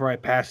evening before I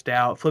passed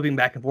out flipping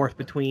back and forth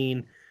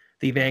between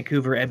the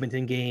Vancouver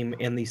Edmonton game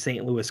and the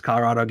St. Louis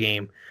Colorado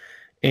game.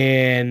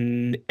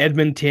 And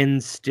Edmonton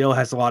still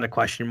has a lot of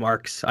question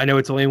marks. I know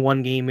it's only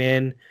one game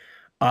in,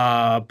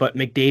 but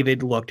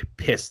McDavid looked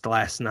pissed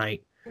last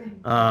night.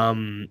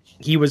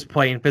 He was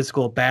playing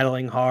physical,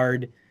 battling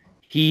hard.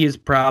 He is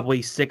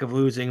probably sick of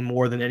losing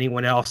more than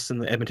anyone else in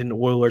the Edmonton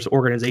Oilers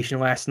organization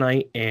last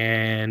night.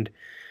 And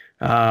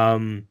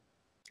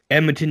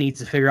Edmonton needs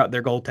to figure out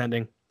their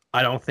goaltending.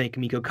 I don't think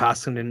Mikko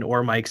Koskinen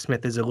or Mike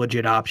Smith is a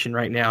legit option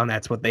right now, and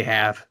that's what they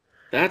have.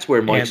 That's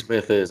where Mike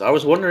Smith is. I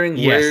was wondering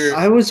Yes. where.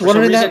 I was for some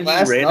wondering that reason,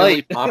 last he randomly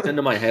night. popped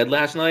into my head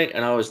last night,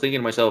 and I was thinking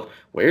to myself,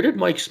 where did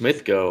Mike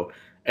Smith go?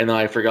 And then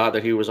I forgot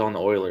that he was on the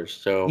Oilers.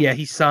 So Yeah,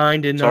 he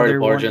signed sorry another to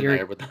barge 1 in year.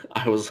 there, but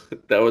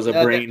that was a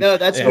brain. No,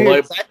 that's Yeah.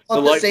 weird. The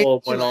light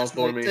bulb went on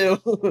for me.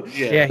 Too.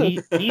 Yeah,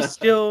 he's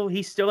still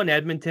in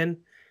Edmonton.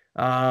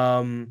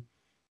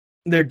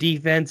 Their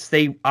defense,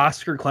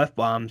 Oscar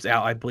Klefbom's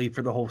out, I believe,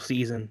 for the whole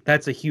season.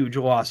 That's a huge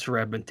loss for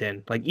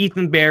Edmonton. Like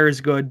Ethan Bear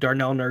is good,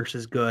 Darnell Nurse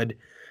is good.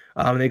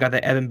 They got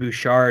the Evan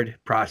Bouchard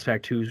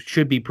prospect who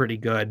should be pretty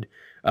good.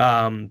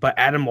 But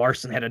Adam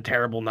Larson had a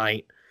terrible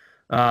night.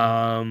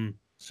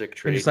 Sick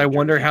trade. And just I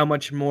wonder how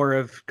much more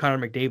of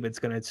Connor McDavid's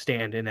going to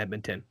stand in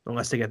Edmonton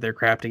unless they get their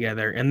crap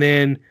together. And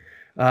then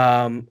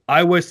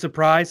I was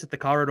surprised that the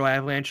Colorado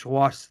Avalanche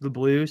lost to the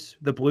Blues.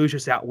 The Blues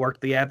just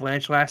outworked the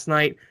Avalanche last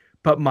night.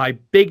 But my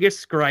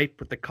biggest gripe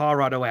with the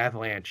Colorado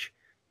Avalanche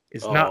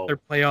is not their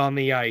play on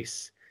the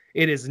ice.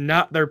 It is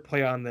not their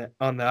play on the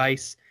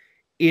ice.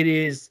 It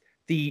is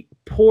the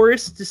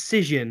poorest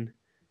decision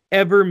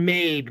ever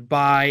made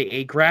by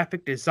a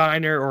graphic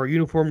designer or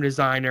uniform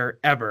designer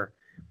ever.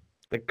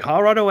 The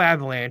Colorado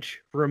Avalanche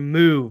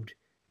removed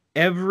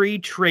every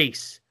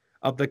trace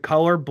of the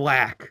color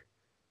black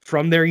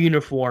from their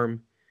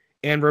uniform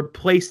and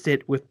replaced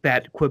it with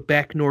that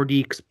Quebec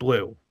Nordiques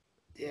blue.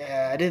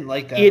 Yeah, I didn't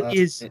like that. It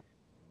is night.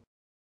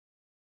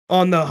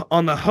 on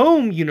the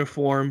home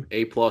uniform.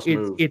 A+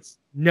 move. It's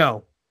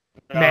no.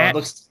 No, Matt, it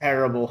looks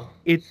terrible.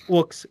 it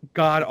looks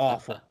god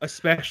awful,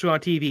 especially on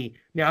TV.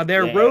 Now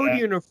their Yeah. road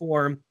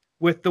uniform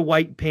with the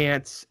white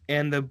pants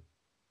and the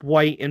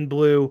white and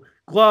blue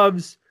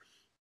gloves,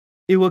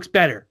 it looks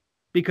better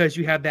because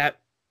you have that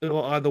the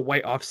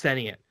white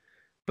offsetting it.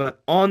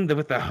 But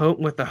with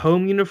the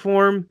home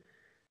uniform,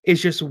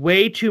 it's just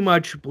way too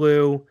much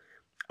blue.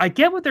 I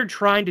get what they're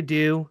trying to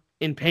do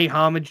and pay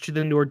homage to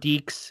the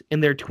Nordiques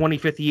in their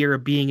 25th year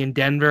of being in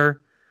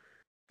Denver.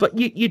 But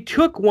you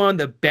took one of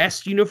the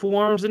best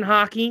uniforms in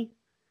hockey,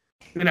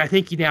 and I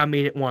think you now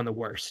made it one of the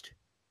worst.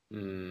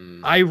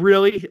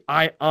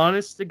 I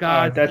honest to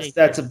God,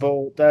 that's a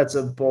bold.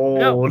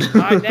 No,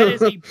 that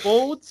is a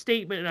bold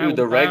statement. Dude,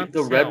 the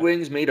Red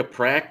Wings made a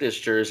practice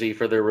jersey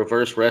for their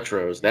reverse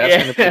retros. That's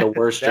going to be the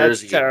worst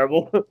jersey. That's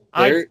terrible.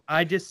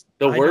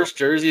 The worst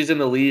jerseys in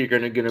the league are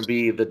going to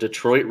be the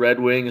Detroit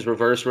Red Wings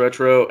reverse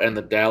retro and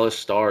the Dallas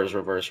Stars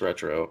reverse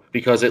retro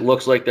because it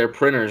looks like their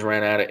printers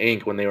ran out of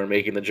ink when they were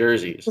making the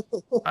jerseys.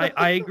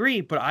 I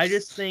agree, but I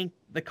just think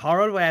the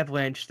Colorado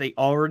Avalanche, they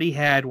already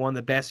had one of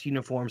the best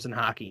uniforms in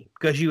hockey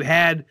because you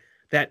had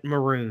that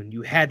maroon,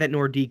 you had that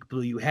Nordique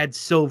blue, you had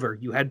silver,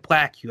 you had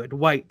black, you had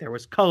white, there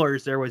was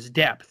colors, there was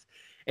depth.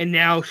 And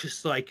now it's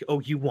just like, oh,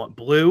 you want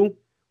blue?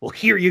 Well,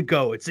 here you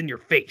go. It's in your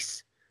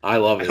face. I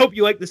love it. I hope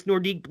you like this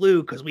Nordique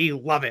blue because we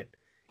love it.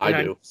 And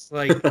I do.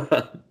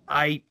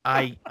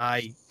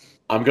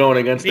 I'm going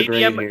against the grain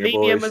here, maybe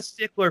boys. I'm a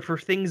stickler for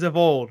things of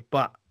old,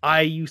 but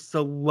I used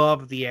to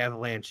love the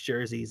Avalanche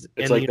jerseys.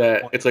 It's like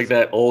that. It's like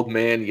that old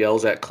man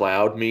yells at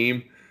cloud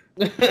meme.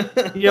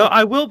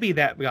 I will be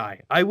that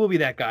guy.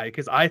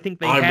 Because I think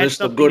they had miss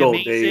the something good old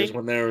amazing. days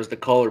when there was the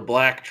color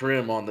black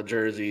trim on the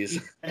jerseys.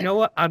 You know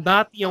what? I'm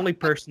not the only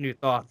person who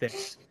thought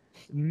this.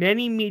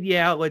 Many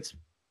media outlets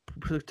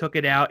took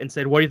it out and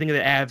said, "What do you think of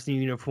the Avs new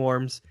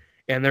uniforms?"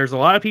 And there's a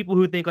lot of people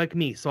who think like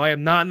me, so I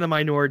am not in the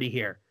minority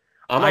here.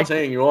 I'm not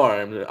saying you are.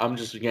 I'm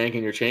just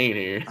yanking your chain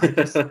here.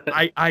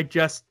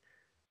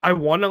 I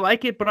want to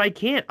like it, but I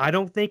can't. I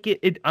don't think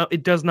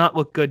it does not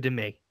look good to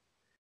me.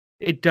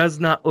 It does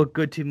not look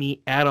good to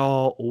me at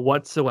all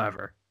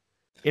whatsoever.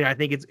 And I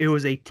think it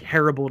was a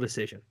terrible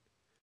decision.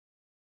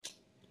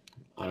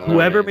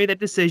 Whoever made that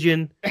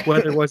decision,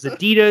 whether it was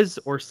Adidas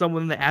or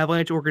someone in the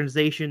Avalanche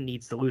organization,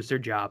 needs to lose their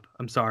job.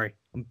 I'm sorry.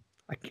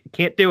 I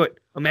can't do it.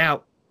 I'm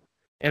out.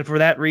 And for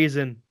that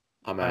reason,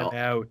 I'm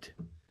out.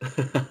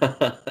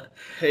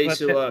 Hey,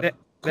 so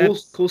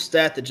cool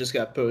stat that just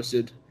got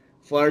posted.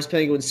 Flyers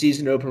Penguins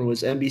season opener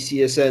was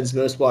NBCSN's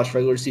most watched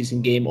regular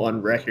season game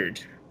on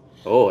record.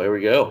 Oh, there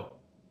we go.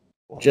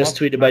 Just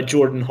tweeted by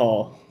Jordan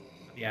Hall.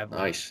 Yeah.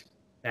 Nice.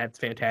 That's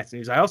fantastic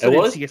news. I also It did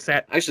was see a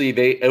set. actually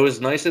it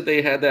was nice that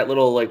they had that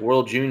little like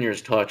World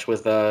Juniors touch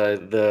with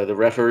the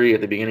referee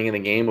at the beginning of the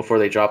game before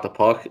they dropped the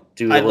puck,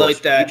 do the I little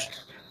like that. speech.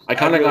 I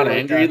kind of really got like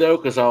angry that. though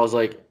because I was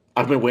like,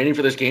 I've been waiting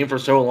for this game for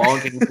so long.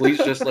 Can you please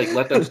just like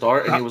let them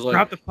start? And he was like,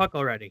 Drop the puck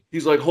already.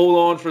 he's like, hold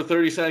on for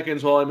 30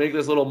 seconds while I make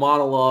this little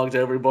monologue to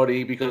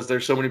everybody because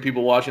there's so many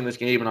people watching this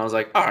game. And I was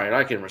like, all right,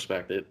 I can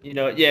respect it. You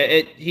know,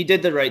 yeah, he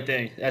did the right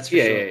thing. That's for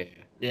Yeah, sure. yeah,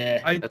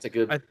 yeah. Yeah. That's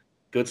a I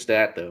good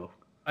stat though.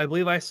 I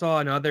believe I saw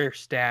another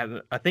stat.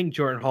 I think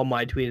Jordan Hall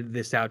might tweeted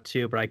this out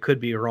too, but I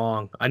could be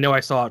wrong. I know I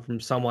saw it from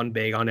someone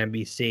big on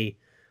NBC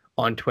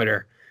on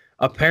Twitter.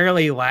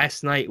 Apparently,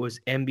 last night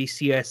was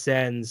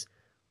NBCSN's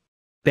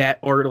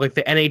or like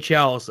the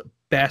NHL's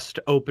best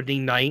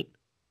opening night,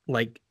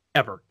 like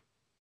ever.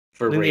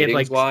 For Then they had,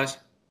 ratings wise?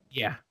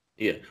 Yeah.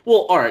 Yeah.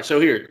 Well, all right. So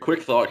here,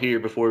 quick thought here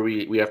before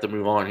we have to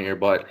move on here,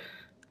 but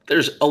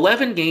there's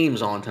 11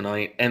 games on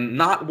tonight, and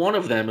not one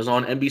of them is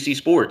on NBC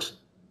Sports.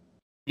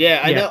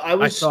 Yeah, I Yeah, know.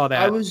 I saw that.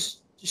 I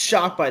was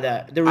shocked by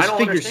that. There I was don't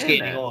figure understand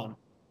skating that. on.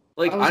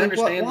 Like, was I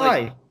understand.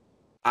 Why?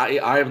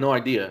 Like, I have no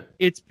idea.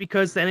 It's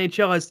because the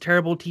NHL has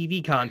terrible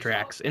TV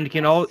contracts, and it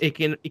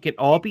can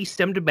all be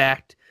stemmed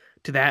back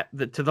to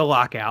the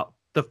lockout,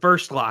 the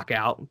first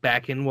lockout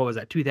back in what was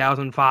that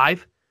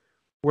 2005,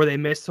 where they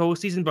missed the whole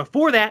season.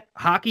 Before that,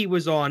 hockey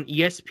was on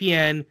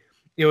ESPN.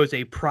 It was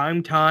a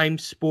primetime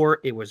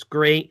sport. It was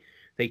great.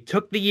 They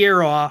took the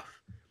year off,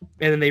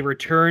 and then they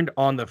returned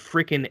on the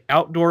freaking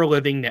Outdoor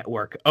Living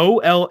Network,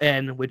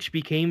 OLN, which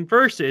became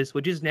Versus,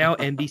 which is now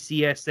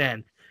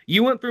NBCSN.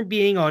 You went from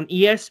being on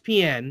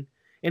ESPN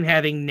and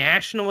having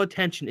national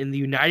attention in the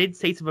United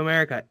States of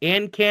America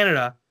and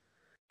Canada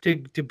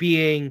to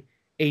being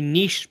a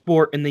niche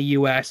sport in the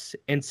U.S.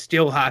 and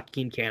still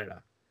hockey in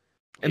Canada.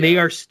 And they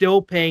are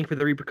still paying for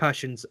the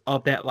repercussions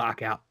of that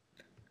lockout.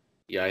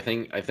 Yeah, I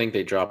think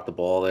they dropped the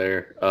ball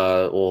there.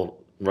 Well,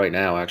 right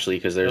now actually,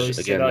 because there's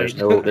tonight.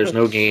 there's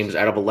no games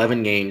out of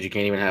 11 games. You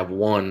can't even have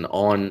one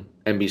on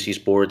NBC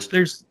Sports.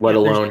 Let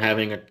alone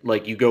having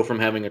you go from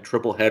having a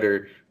triple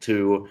header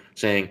to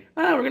saying,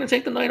 we're gonna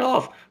take the night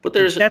off. But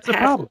that's the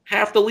problem.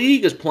 Half the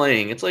league is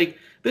playing. It's like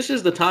this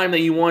is the time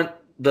that you want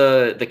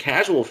the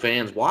casual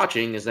fans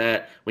watching. Is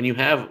that when you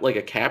have like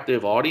a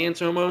captive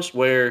audience almost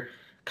where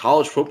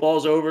college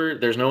football's over,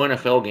 there's no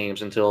NFL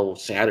games until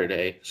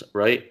Saturday,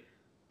 right?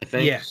 I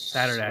think. Yeah,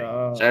 Saturday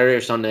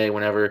or Sunday,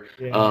 whenever.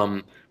 Yeah.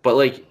 But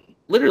like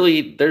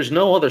literally, there's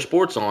no other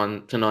sports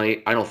on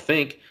tonight, I don't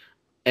think,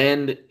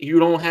 and you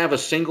don't have a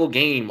single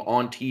game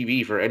on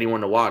TV for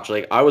anyone to watch.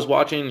 Like I was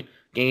watching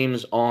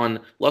games on.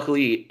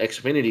 Luckily,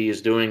 Xfinity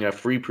is doing a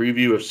free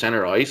preview of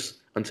Center Ice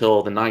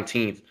until the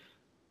 19th.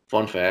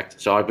 Fun fact.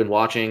 So I've been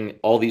watching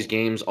all these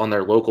games on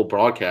their local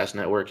broadcast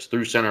networks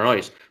through Center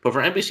Ice. But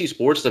for NBC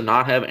Sports to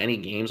not have any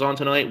games on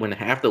tonight when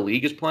half the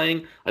league is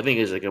playing, I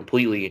think is a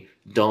completely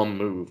dumb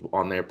move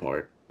on their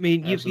part. I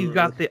mean, you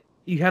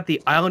have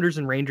the Islanders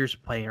and Rangers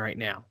playing right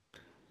now.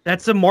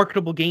 That's a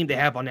marketable game to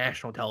have on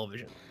national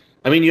television.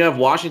 I mean, you have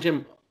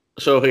Washington.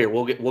 So here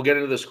we'll get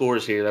into the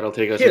scores here. That'll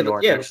take us into our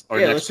next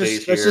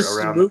phase here. Let's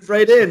just move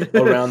right in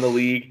around the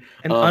league.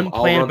 An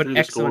unplanned but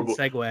excellent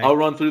segue. I'll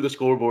run through the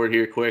scoreboard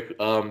here quick,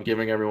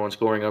 giving everyone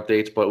scoring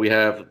updates. But we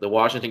have the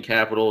Washington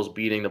Capitals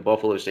beating the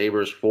Buffalo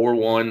Sabres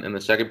 4-1 in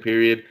the second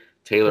period.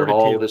 Taylor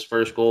Hall with his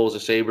first goal as a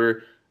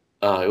Sabre.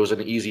 It was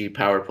an easy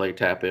power play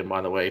tap in,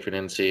 by the way, if you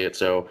didn't see it.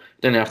 So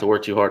didn't have to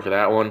work too hard for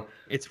that one.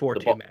 It's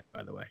 4-2, Matt,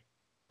 by the way.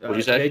 What'd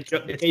you say?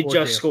 They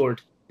just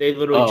scored. They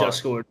literally just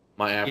scored.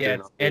 My app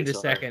didn't end a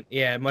second.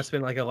 Yeah, it must have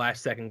been like a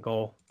last second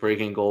goal.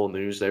 Breaking goal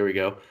news. There we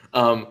go.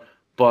 And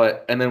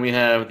then we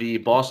have the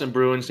Boston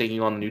Bruins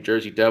taking on the New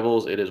Jersey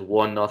Devils. It is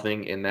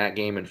 1-0 in that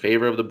game in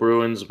favor of the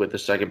Bruins with the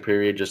second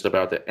period just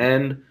about to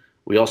end.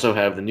 We also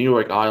have the New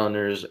York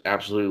Islanders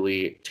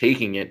absolutely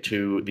taking it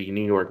to the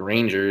New York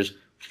Rangers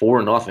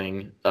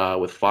 4-0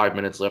 with 5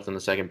 minutes left in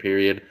the second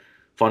period.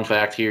 Fun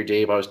fact here,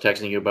 Dave, I was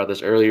texting you about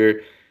this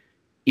earlier.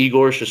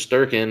 Igor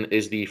Shesterkin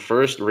is the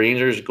first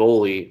Rangers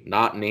goalie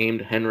not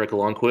named Henrik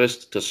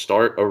Lundqvist to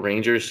start a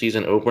Rangers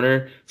season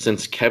opener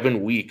since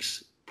Kevin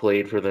Weeks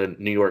played for the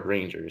New York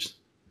Rangers.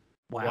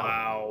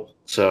 Wow.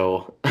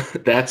 So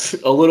that's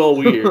a little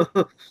weird.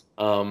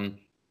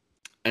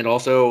 And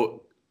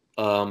also,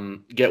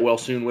 get well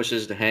soon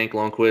wishes to Hank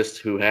Lundqvist,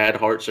 who had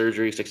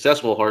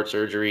successful heart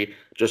surgery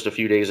just a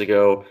few days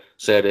ago.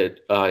 Said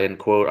it in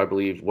quote, I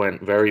believe,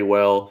 went very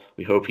well.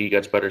 We hope he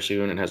gets better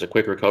soon and has a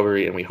quick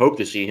recovery, and we hope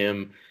to see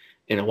him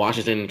in a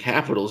Washington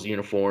Capitals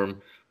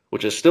uniform,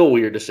 which is still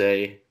weird to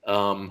say.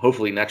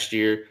 Hopefully next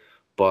year,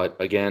 but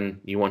again,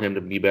 you want him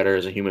to be better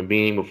as a human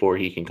being before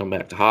he can come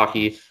back to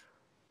hockey.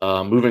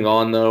 Moving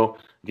on, though.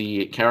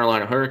 The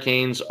Carolina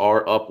Hurricanes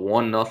are up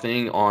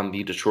 1-0 on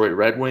the Detroit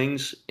Red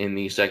Wings in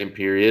the second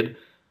period.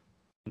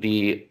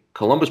 The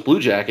Columbus Blue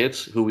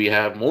Jackets, who we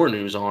have more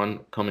news on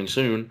coming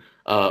soon,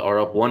 are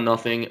up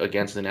 1-0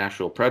 against the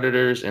Nashville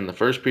Predators in the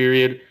first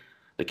period.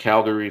 The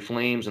Calgary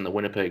Flames and the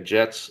Winnipeg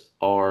Jets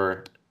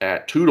are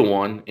at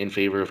 2-1 in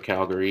favor of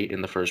Calgary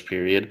in the first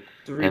period.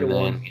 3-1.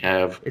 Then we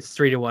have it's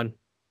 3-1.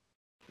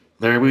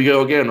 There we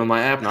go again with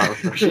my app not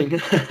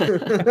refreshing.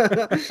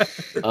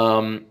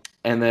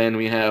 And then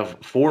we have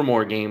 4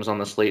 more games on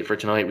the slate for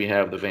tonight. We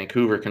have the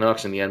Vancouver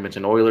Canucks and the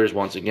Edmonton Oilers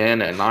once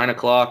again at 9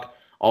 o'clock.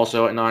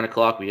 Also at 9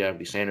 o'clock, we have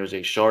the San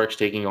Jose Sharks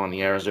taking on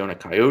the Arizona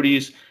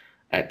Coyotes.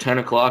 At 10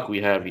 o'clock,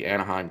 we have the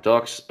Anaheim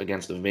Ducks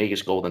against the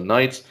Vegas Golden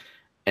Knights.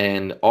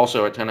 And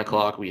also at 10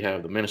 o'clock, we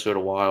have the Minnesota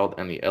Wild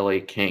and the LA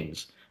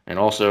Kings. And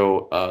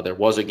also, there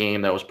was a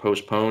game that was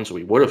postponed, so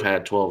we would have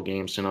had 12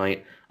 games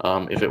tonight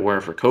if it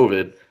weren't for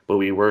COVID. But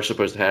we were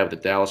supposed to have the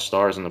Dallas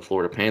Stars and the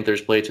Florida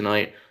Panthers play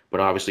tonight. But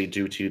obviously,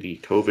 due to the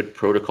COVID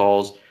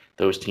protocols,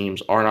 those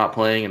teams are not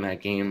playing, and that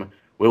game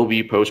will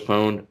be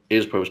postponed,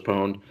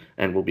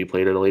 and will be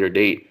played at a later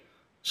date.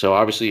 So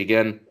obviously,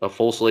 again, a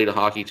full slate of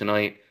hockey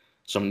tonight.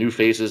 Some new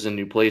faces in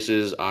new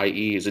places,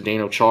 i.e.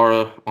 Zdeno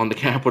Chara on the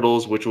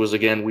Capitals, which was,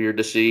 again, weird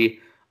to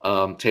see.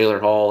 Taylor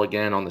Hall,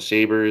 again, on the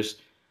Sabres.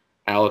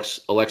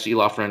 Alexis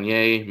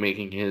Lafreniere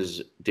making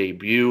his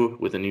debut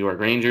with the New York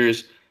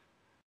Rangers.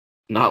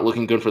 Not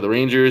looking good for the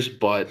Rangers,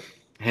 but,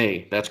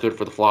 hey, that's good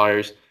for the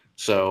Flyers.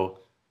 So,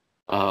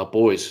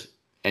 boys,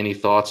 any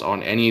thoughts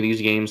on any of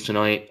these games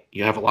tonight?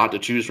 You have a lot to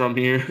choose from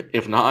here.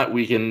 If not,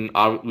 we can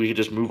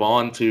just move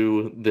on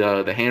to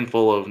the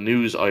handful of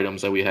news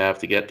items that we have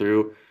to get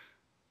through.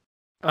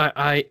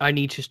 I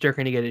need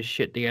Shesterkin to get his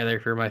shit together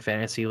for my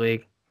fantasy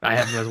league. I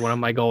have him as one of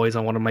my goalies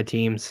on one of my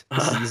teams.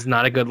 This is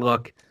not a good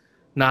look.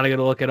 Not a good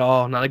look at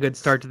all. Not a good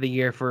start to the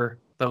year for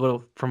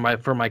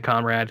my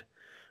comrade.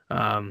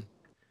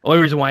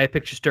 Only reason why I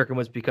picked Shesterkin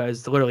was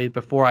because literally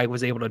before I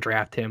was able to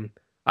draft him,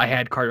 I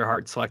had Carter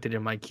Hart selected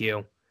in my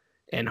queue,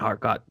 and Hart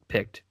got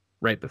picked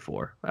right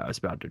before I was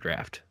about to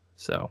draft.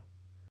 So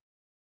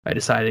I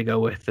decided to go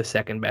with the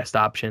second best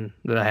option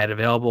that I had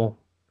available.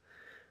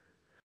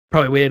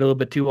 Probably waited a little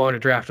bit too long to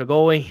draft a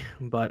goalie,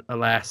 but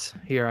alas,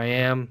 here I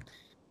am.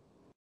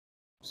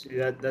 See,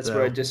 that's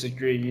where I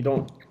disagree. You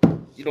don't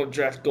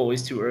draft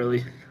goalies too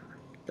early.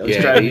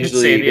 Yeah, they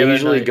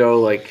usually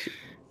go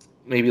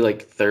maybe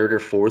third or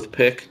fourth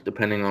pick,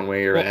 depending on where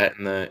you're at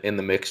in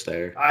the mix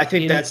there. I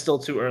think that's still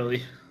too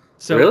early.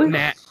 So really?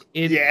 Matt,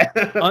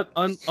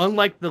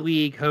 unlike the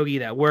league, Hoagie,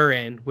 that we're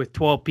in with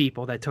 12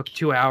 people that took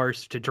 2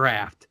 hours to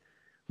draft,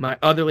 my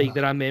other league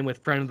that I'm in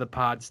with friend of the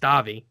pod,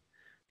 Stavi,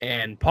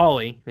 and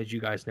Paulie, as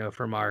you guys know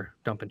from our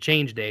dump and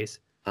change days,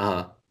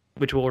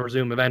 which will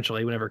resume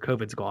eventually whenever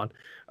COVID's gone.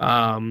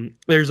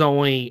 There's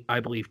only, I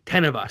believe,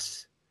 10 of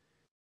us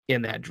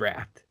in that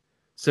draft.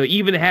 So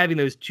even having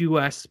those 2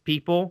 less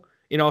people,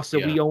 and also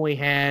we only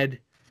had,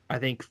 I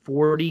think,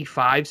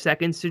 45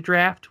 seconds to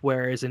draft,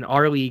 whereas in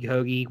our league,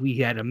 Hoagie, we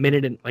had a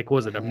minute and a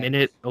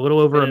little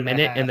over a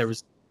minute, and there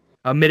was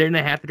a minute and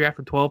a half to draft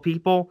for 12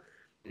 people.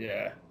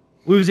 Yeah.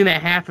 Losing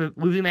that half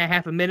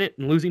a minute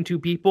and losing 2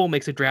 people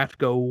makes a draft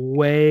go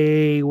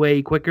way,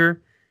 way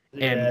quicker.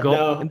 And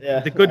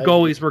the good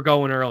goalies were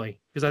going early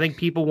because I think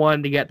people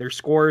wanted to get their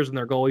scores and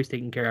their goalies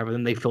taken care of, and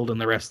then they filled in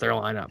the rest of their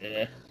lineup.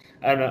 Yeah,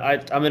 I don't know.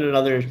 I'm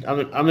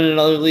in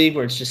another league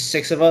where it's just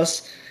 6 of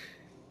us,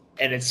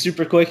 and it's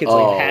super quick. It's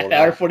half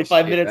hour,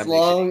 45 minutes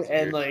long,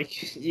 and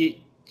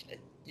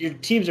your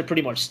teams are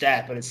pretty much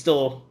stacked, but it's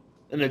still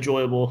an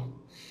enjoyable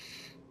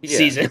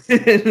season.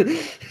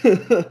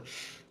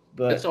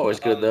 But it's always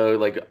good though.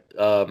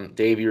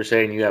 Dave, you were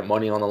saying you have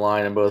money on the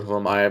line in both of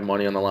them. I have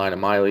money on the line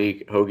in my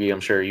league. Hoagie, I'm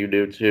sure you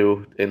do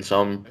too, in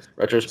some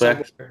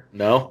retrospect.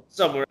 No,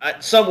 somewhere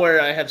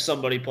I have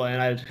somebody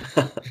playing.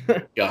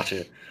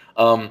 Gotcha.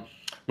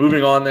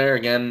 Moving on there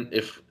again.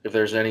 If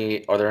there's are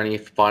there any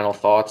final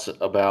thoughts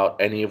about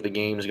any of the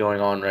games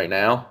going on right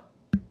now?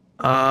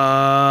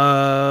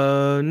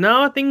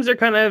 No, things are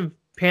kind of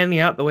panning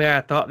out the way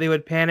I thought they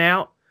would pan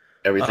out.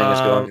 Everything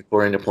is going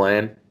according to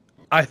plan.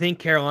 I think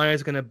Carolina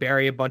is going to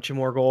bury a bunch of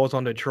more goals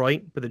on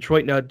Detroit, but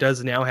Detroit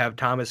does now have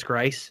Thomas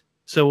Greiss.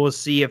 So we'll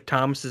see if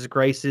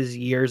Greiss's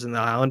years in the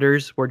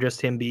Islanders were just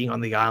him being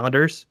on the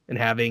Islanders and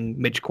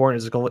having Mitch Korn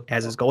as his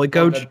goalie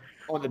coach.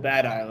 On the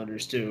bad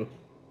Islanders, too.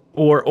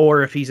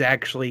 Or if he's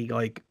actually,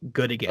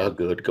 good again. A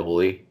good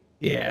goalie.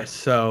 Yeah,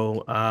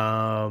 so...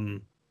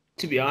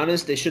 to be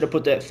honest, they should have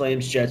put that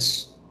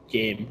Flames-Jets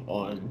game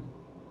on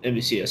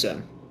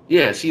NBCSN.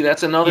 Yeah, see,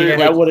 that's another. Yeah,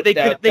 they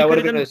could have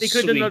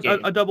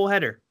done a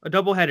doubleheader. A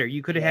doubleheader.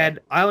 You could have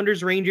had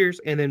Islanders, Rangers,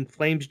 and then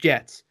Flames,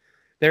 Jets.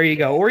 There you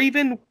go. Or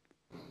even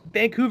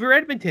Vancouver,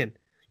 Edmonton.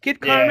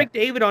 Get Connor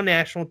McDavid on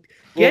national.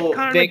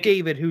 Connor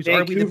McDavid, who's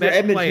arguably the best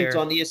Edmonton's player.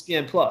 On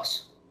ESPN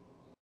Plus.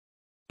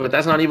 But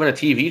that's not even a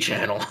TV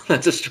channel.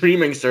 That's a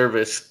streaming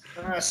service.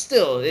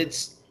 Still,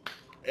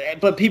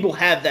 but people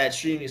have that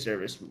streaming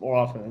service more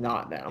often than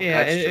not now.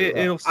 Yeah,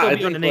 it'll still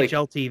be on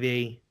NHL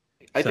TV.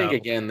 I think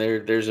again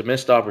there's a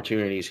missed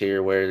opportunities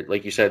here where,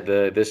 like you said,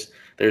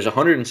 there's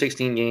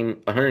 116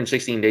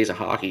 days of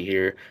hockey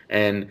here,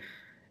 and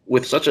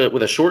with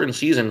a shortened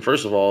season,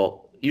 first of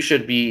all, you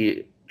should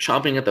be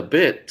chomping at the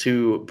bit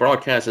to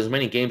broadcast as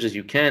many games as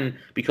you can,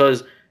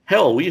 because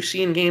hell, we've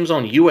seen games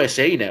on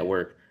USA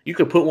Network. You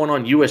could put one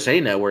on USA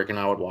Network and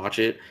I would watch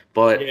it,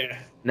 but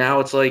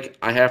now it's like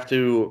I have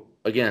to,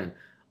 again,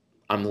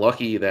 I'm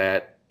lucky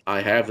that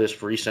I have this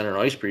free center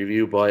ice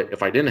preview, but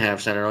if I didn't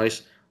have center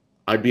ice,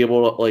 I'd be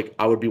able to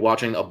I would be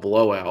watching a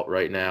blowout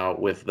right now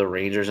with the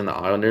Rangers and the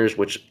Islanders,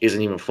 which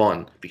isn't even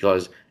fun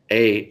because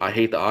A, I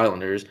hate the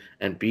Islanders,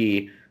 and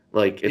B,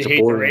 it's You a hate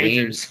the boring game.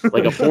 Rangers.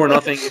 Like a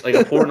 4-0, like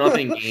a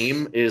 4-0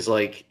 game is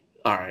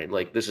all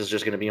right, this is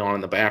just going to be on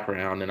in the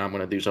background, and I'm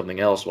going to do something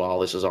else while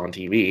this is on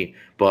TV.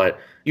 But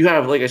you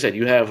have, like I said,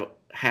 you have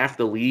half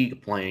the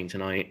league playing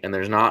tonight, and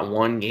there's not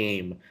one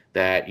game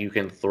that you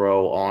can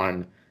throw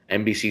on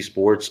NBC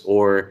Sports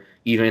or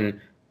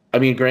even. I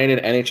mean,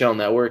 granted, NHL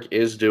Network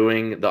is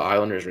doing the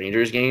Islanders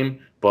Rangers game,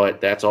 but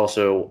that's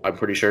also, I'm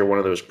pretty sure, one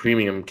of those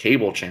premium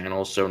cable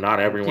channels. So not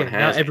everyone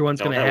has. Not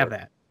everyone's going to have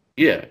that.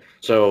 Yeah.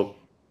 So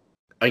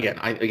again,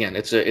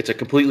 it's a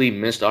completely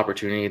missed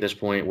opportunity at this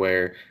point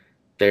where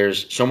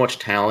there's so much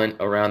talent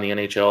around the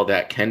NHL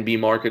that can be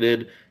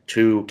marketed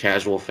to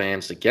casual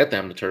fans to get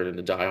them to turn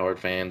into diehard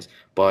fans,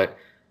 but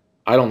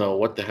I don't know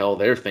what the hell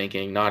they're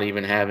thinking, not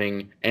even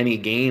having any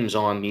games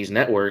on these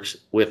networks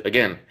with,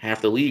 again,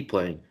 half the league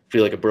playing.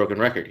 Feel like a broken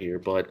record here,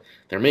 but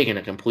they're making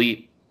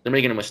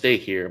a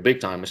mistake here, a big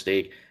time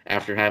mistake,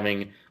 after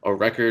having a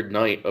record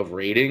night of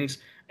ratings,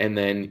 and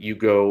then you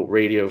go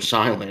radio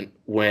silent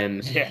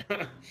when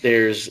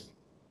there's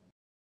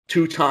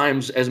 2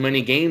 times as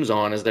many games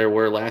on as there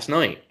were last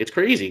night. It's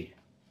crazy.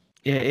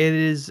 Yeah, it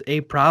is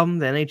a problem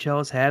the NHL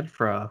has had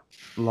for a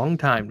long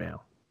time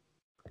now.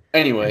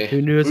 Anyway,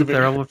 who knows if they'll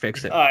ever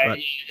fix it?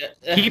 Right.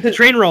 Keep the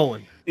train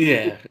rolling.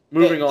 Yeah,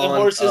 moving on. The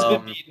horse has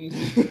been beaten.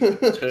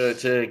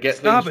 to get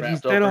things wrapped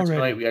up for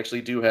tonight, we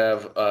actually do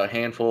have a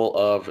handful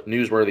of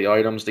newsworthy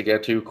items to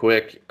get to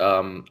quick.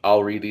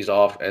 I'll read these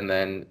off, and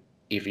then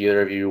if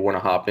either of you want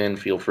to hop in,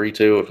 feel free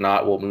to. If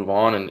not, we'll move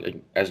on.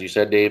 And as you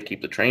said, Dave,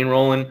 keep the train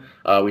rolling.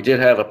 We did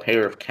have a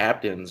pair of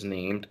captains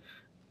named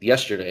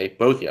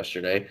both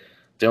yesterday.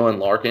 Dylan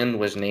Larkin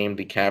was named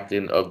the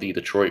captain of the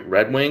Detroit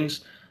Red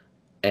Wings,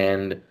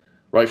 and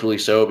rightfully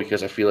so,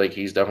 because I feel like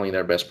he's definitely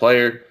their best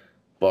player.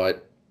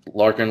 But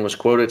Larkin was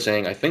quoted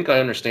saying, "I think I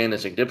understand the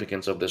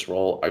significance of this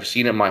role. I've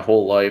seen it my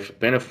whole life,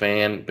 been a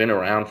fan, been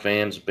around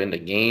fans, been to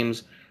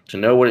games, to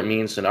know what it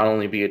means to not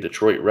only be a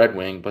Detroit Red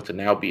Wing, but to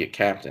now be a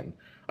captain.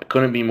 I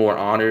couldn't be more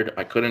honored.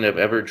 I couldn't have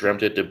ever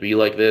dreamt it to be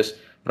like this,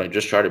 but I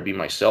just try to be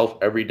myself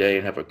every day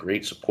and have a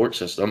great support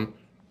system."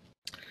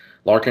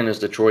 Larkin is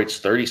Detroit's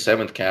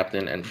 37th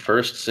captain and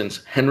first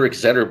since Henrik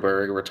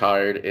Zetterberg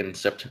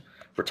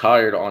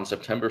retired on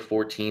September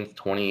 14th,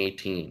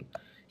 2018.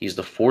 He's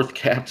the 4th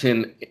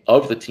captain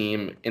of the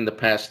team in the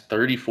past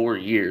 34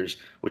 years,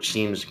 which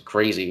seems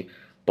crazy,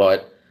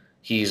 but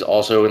he's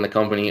also in the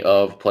company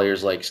of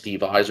players like Steve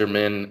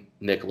Yzerman,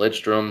 Nick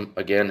Lidstrom,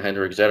 again,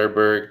 Henrik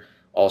Zetterberg,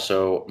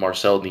 also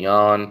Marcel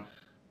Dion,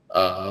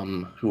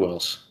 who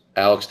else?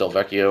 Alex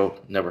Delvecchio,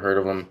 never heard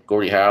of him.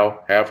 Gordie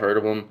Howe, have heard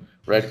of him.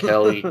 Red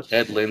Kelly,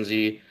 Ted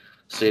Lindsay,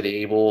 Sid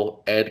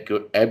Abel,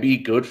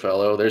 Ebby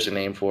Goodfellow, there's a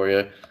name for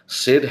you,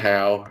 Sid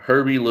Howe,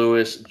 Herbie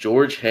Lewis,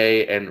 George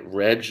Hay, and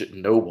Reg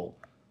Noble.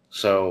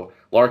 So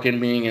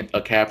Larkin being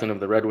a captain of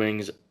the Red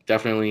Wings,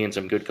 definitely in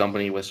some good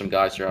company with some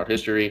guys throughout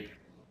history.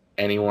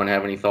 Anyone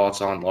have any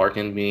thoughts on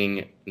Larkin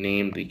being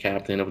named the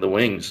captain of the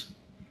Wings?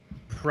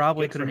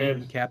 Probably could have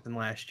been captain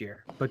last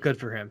year, but good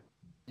for him.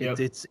 Yep.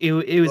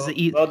 It was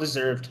well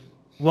deserved.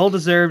 Well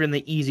deserved and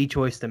the easy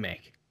choice to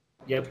make.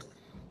 Yep.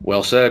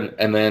 Well said.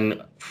 And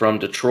then from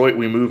Detroit,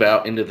 we move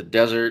out into the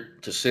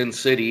desert to Sin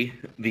City.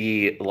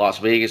 The Las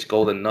Vegas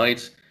Golden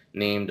Knights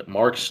named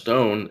Mark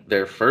Stone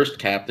their first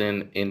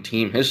captain in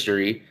team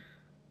history.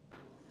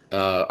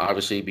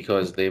 Obviously,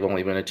 because they've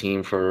only been a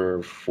team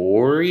for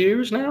 4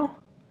 years now.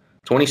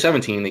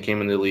 2017, they came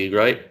into the league,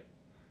 right?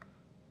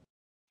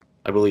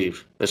 I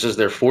believe. This is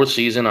their 4th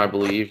season, I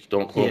believe.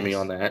 Don't quote me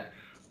on that.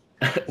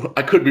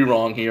 I could be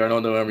wrong here. I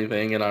don't know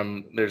everything,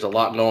 and there's a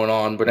lot going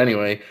on. But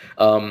anyway,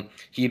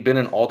 he'd been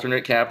an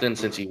alternate captain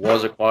since he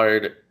was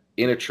acquired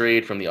in a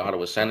trade from the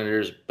Ottawa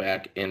Senators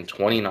back in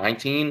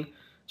 2019.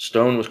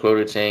 Stone was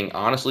quoted saying,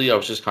 "Honestly, I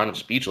was just kind of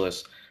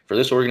speechless. For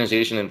this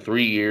organization in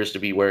 3 years to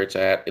be where it's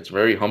at, it's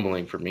very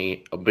humbling for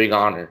me, a big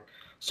honor,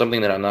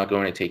 something that I'm not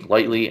going to take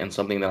lightly, and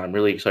something that I'm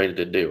really excited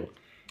to do."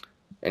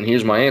 And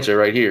here's my answer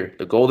right here.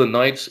 The Golden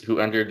Knights, who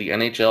entered the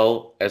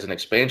NHL as an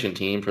expansion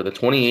team for the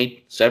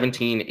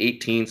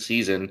 2017-18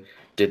 season,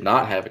 did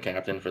not have a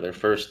captain for their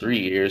first 3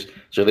 years.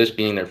 So this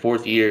being their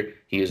 4th year,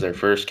 he is their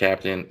first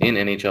captain in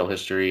NHL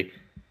history.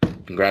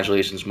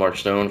 Congratulations, Mark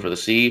Stone, for the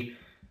C.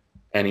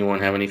 Anyone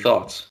have any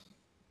thoughts?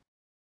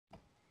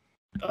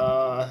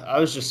 I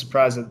was just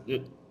surprised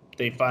that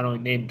they finally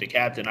named the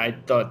captain. I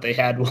thought they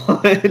had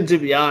one, to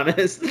be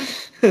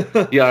honest.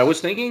 Yeah, I was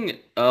thinking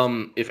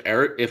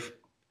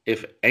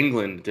if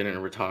Engelland didn't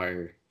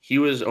retire, he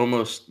was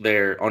almost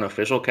their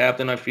unofficial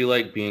captain, I feel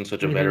like, being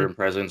such a veteran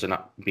presence and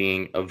not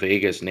being a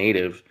Vegas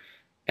native,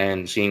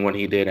 and seeing what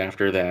he did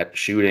after that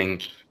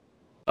shooting,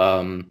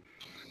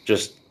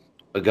 just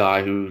a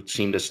guy who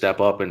seemed to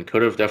step up and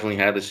could have definitely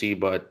had the C,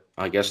 but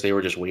I guess they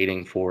were just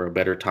waiting for a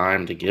better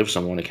time to give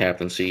someone a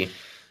captaincy.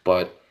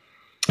 But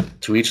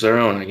to each their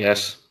own, I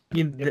guess.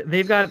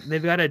 They've got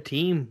a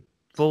team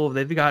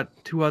they've got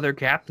 2 other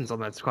captains on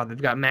that squad.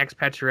 They've got Max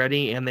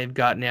Pacioretty and they've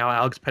got now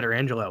Alex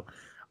Pietrangelo.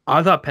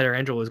 I thought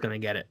Pietrangelo was going to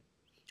get it.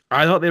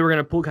 I thought they were going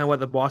to pull kind of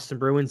what the Boston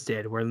Bruins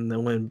did, when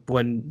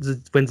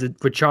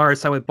Zachar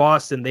signed with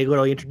Boston, they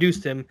literally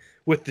introduced him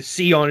with the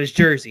C on his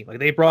jersey. Like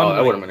they brought him.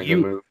 That would have been a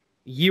good move.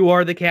 You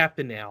are the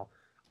captain now.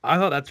 I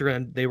thought that's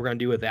what they were going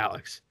to do with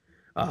Alex,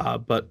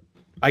 but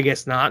I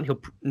guess not.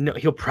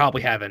 He'll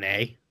probably have an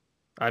A.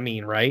 I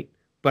mean, right?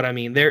 But I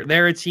mean,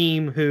 they're a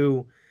team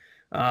who,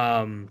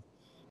 I'm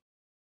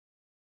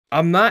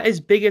not as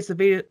big as to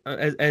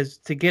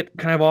get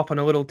kind of off on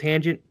a little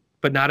tangent,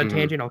 but not a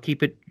tangent. I'll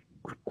keep it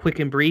quick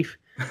and brief.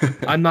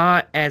 I'm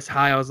not as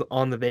high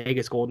on the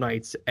Vegas Golden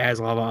Knights as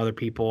a lot of other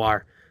people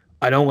are.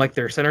 I don't like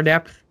their center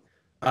depth.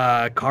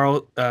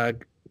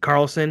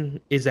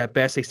 Carlson is at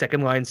best a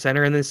second line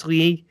center in this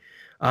league.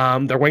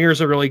 Their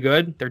wingers are really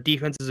good. Their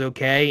defense is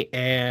okay,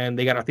 and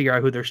they got to figure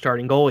out who their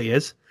starting goalie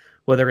is,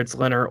 whether it's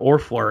Leonard or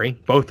Fleury.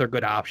 Both are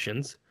good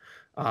options.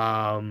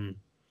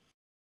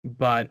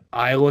 But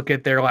I look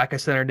at their lack of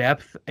center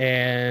depth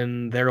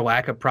and their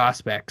lack of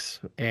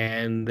prospects,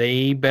 and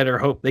they better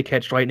hope they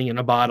catch lightning in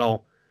a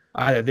bottle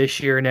either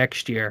this year or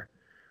next year,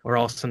 or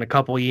else in a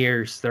couple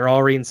years. They're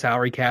already in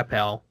salary cap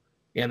hell,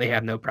 and they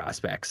have no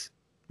prospects.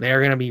 They are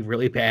going to be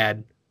really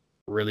bad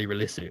really,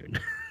 really soon.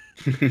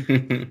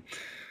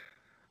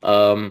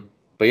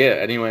 But yeah,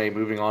 anyway,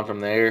 moving on from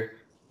there,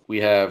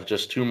 we have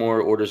just 2 more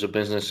orders of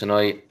business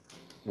tonight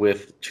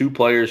with 2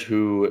 players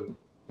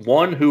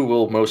one who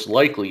will most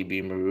likely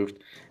be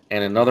moved,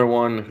 and another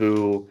one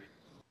who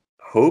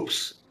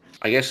hopes,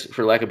 I guess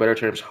for lack of better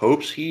terms,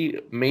 hopes he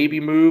may be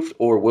moved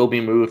or will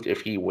be moved if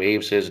he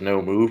waives his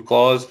no move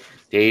clause.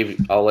 Dave,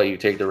 I'll let you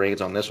take the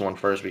reins on this one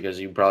first because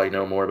you probably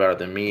know more about it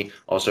than me.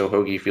 Also,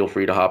 Hoagie, feel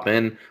free to hop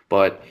in.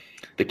 But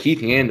the Keith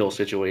Yandle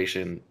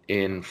situation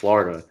in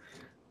Florida,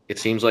 it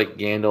seems like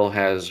Yandle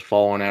has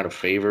fallen out of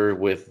favor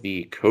with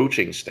the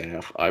coaching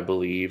staff, I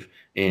believe,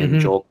 in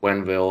Joel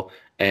Quenneville,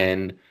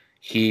 and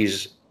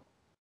he's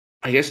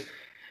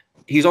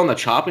on the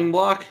chopping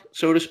block,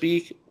 so to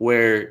speak,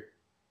 where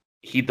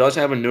he does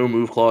have a no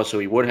move clause, so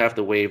he would have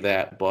to waive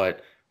that.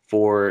 But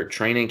for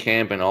training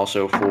camp and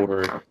also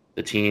for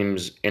the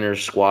team's inter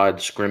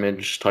squad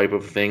scrimmage type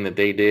of thing that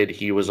they did,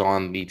 he was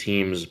on the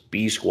team's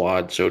B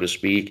squad, so to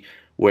speak,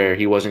 where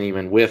he wasn't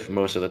even with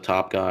most of the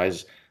top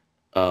guys.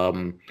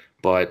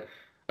 But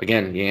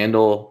again,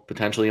 Yandle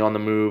potentially on the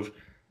move.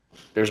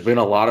 There's been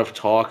a lot of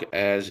talk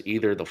as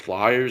either the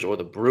Flyers or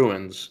the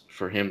Bruins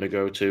for him to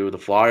go to. The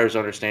Flyers,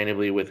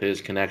 understandably, with his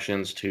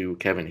connections to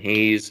Kevin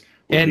Hayes.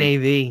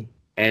 NAV.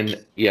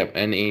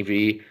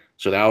 NAV.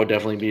 So that would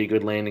definitely be a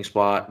good landing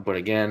spot. But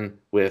again,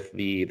 with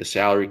the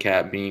salary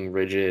cap being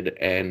rigid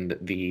and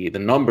the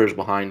numbers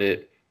behind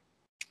it,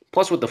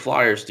 plus with the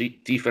Flyers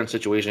defense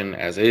situation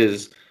as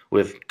is,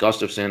 with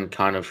Gustafsson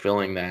kind of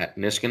filling that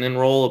Niskanen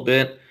role a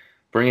bit,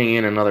 bringing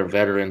in another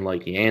veteran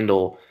like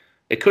Yandle,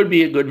 it could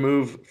be a good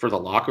move for the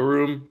locker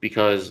room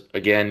because,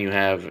 again, you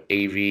have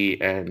AV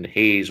and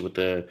Hayes with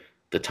the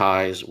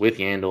ties with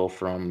Yandle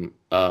from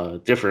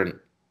different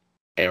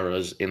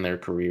eras in their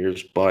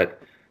careers,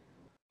 but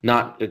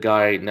not a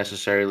guy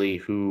necessarily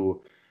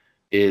who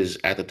is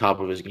at the top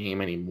of his game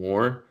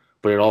anymore.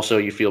 But it also,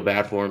 you feel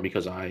bad for him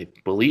because I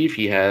believe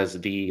he has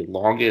the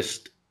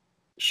longest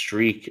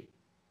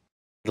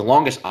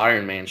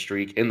Ironman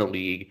streak in the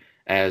league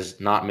as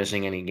not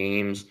missing any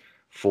games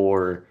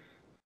for,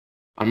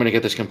 I'm going to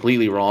get this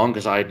completely wrong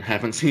because I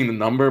haven't seen the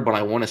number, but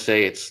I want to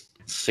say it's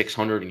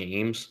 600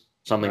 games,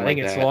 something like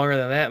that. I think it's longer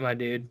than that, my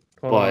dude.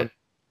 Hold but on.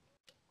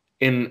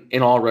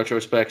 In all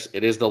retrospects,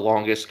 it is the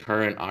longest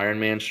current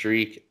Ironman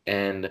streak,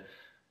 and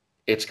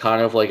it's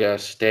kind of like a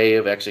stay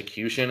of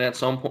execution at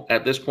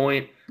this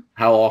point.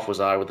 How off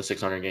was I with the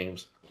 600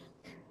 games?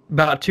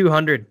 About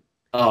 200.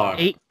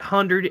 866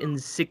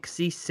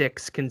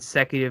 866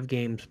 consecutive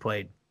games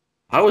played.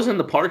 I was in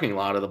the parking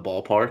lot of the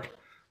ballpark.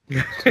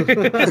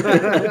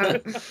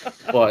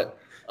 But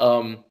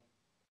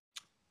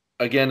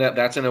again,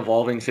 that's an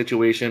evolving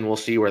situation. We'll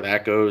see where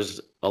that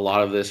goes. A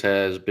lot of this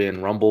has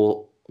been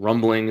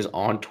rumblings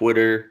on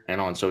Twitter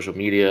and on social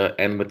media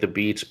and with the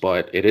beats,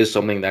 but it is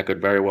something that could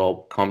very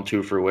well come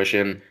to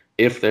fruition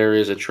if there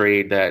is a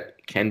trade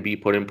that can be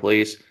put in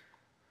place.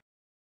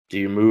 Do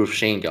you move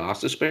Shane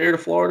Gostisbehere to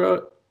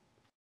Florida?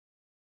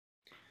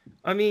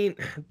 I mean,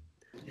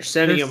 you're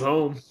sending him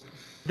home.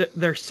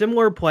 They're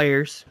similar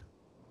players,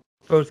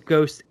 both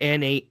Ghost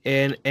and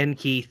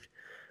Keith.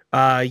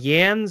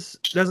 Jans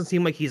doesn't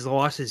seem like he's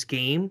lost his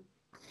game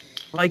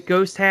like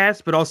Ghost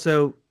has, but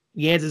also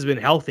Jans has been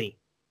healthy,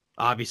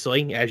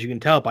 obviously, as you can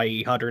tell by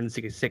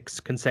 166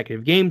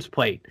 consecutive games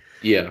played.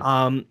 Yeah.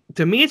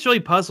 To me, it's really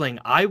puzzling.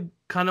 I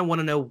kind of want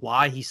to know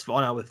why he's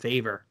fallen out with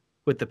favor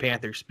with the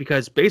Panthers,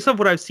 because based on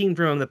what I've seen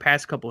from him the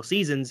past couple of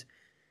seasons,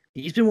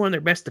 he's been one of their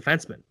best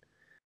defensemen.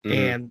 Mm-hmm.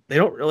 And they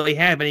don't really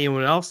have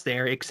anyone else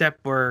there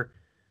except for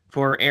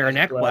Aaron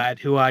Ekblad,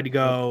 who I'd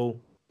go,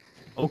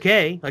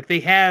 okay. Like, they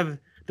have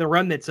the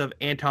remnants of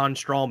Anton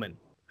Strawman,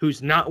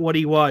 who's not what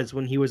he was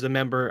when he was a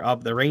member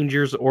of the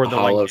Rangers or the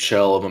hollow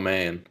shell of a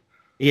man.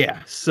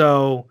 Yeah,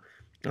 so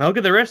I look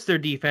at the rest of their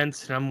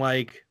defense, and I'm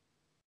like,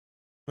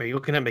 are you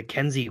looking at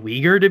Mackenzie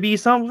Weegar to be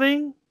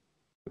something?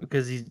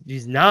 Because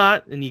he's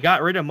not, and you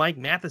got rid of Mike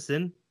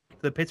Matheson.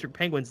 The Pittsburgh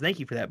Penguins, thank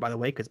you for that, by the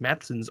way, because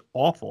Matheson's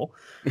awful.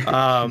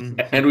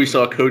 And we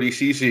saw Cody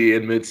Ceci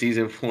in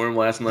midseason form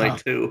last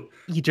night, too.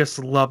 You just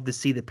love to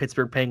see the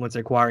Pittsburgh Penguins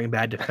acquiring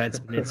bad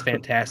defensemen. It's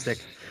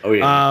fantastic. Oh,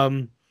 yeah.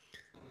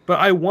 But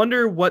I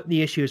wonder what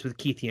the issue is with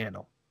Keith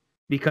Yandle,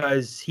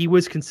 because he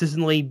was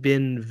consistently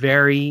been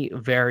very,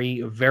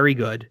 very, very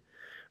good.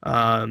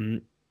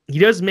 He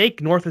does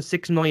make north of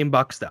 $6 million,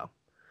 though.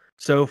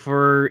 So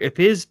if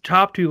his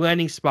top two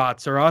landing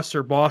spots are us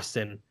or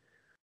Boston,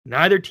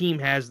 neither team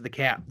has the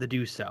cap to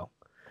do so.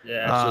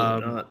 Yeah,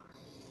 absolutely not.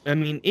 I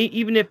mean,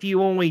 even if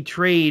you only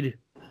trade,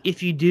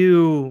 if you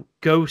do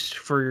Ghost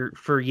for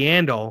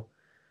Yandle,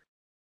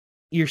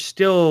 you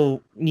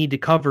still need to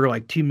cover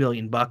like $2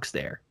 million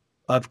there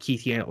of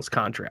Keith Yandle's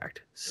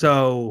contract.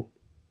 So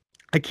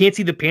I can't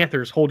see the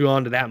Panthers holding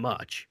on to that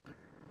much.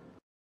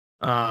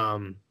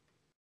 And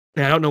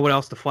I don't know what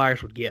else the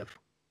Flyers would give.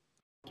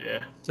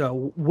 Yeah.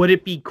 So would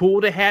it be cool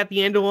to have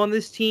Yandle on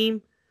this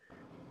team?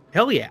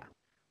 Hell yeah.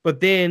 But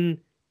then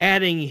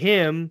adding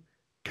him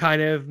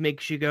kind of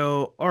makes you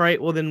go, all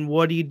right, well then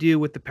what do you do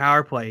with the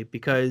power play?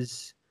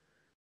 Because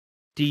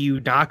do you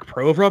knock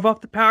Provorov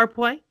off the power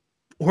play?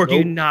 Or do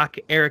you knock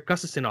Eric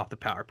Gustafsson off the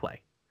power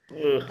play?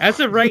 Ugh. As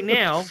of right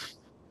now,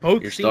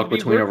 both You're seem stuck to be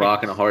between a working.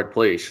 rock and a hard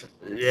place.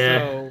 Yeah.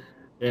 So,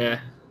 Yeah.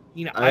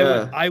 you know,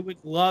 I would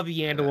love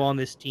Yandle on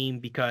this team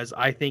because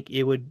I think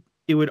it would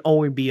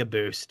only be a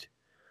boost.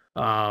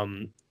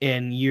 And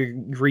you're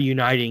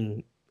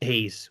reuniting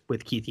Hayes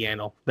with Keith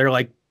Yandle. They're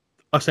like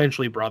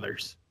essentially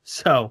brothers.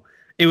 So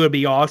it would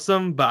be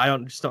awesome, but I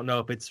just don't know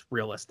if it's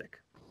realistic.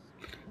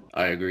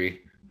 I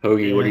agree.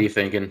 Hoagie, what are you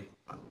thinking?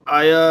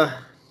 I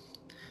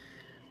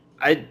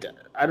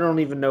don't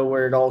even know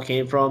where it all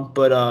came from,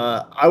 but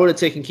I would have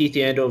taken Keith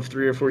Yandle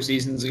 3 or 4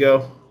 seasons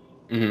ago.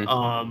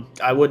 Mm-hmm.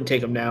 I wouldn't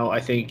take him now.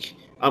 I think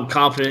I'm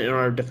confident in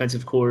our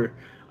defensive core.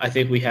 I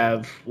think we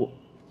have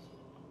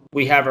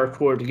our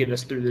core to get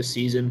us through this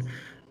season.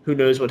 Who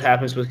knows what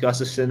happens with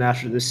Gustafsson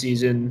after this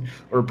season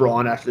or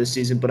Braun after this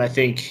season, but I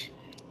think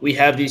we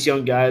have these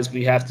young guys.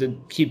 We have to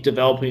keep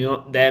developing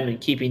them and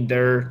keeping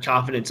their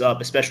confidence up,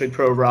 especially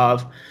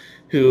Provorov,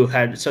 who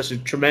had such a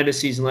tremendous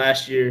season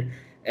last year,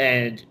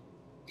 and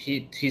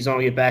he's going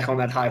to get back on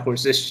that high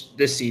horse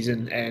this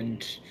season.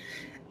 And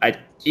I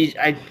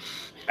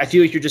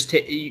feel like you're just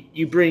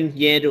you bring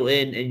Yandle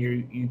in and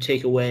you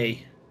take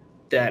away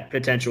that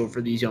potential for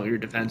these younger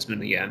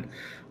defensemen again.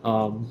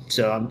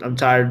 So I'm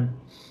tired.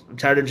 I'm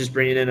tired of just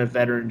bringing in a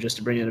veteran just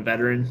to bring in a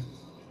veteran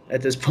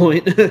at this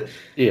point.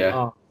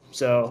 Yeah.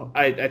 So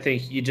I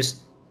think you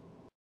just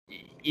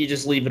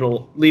leave it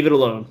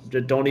alone.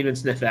 Don't even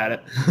sniff at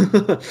it.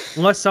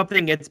 Unless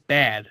something gets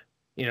bad,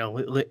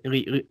 let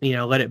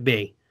it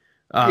be.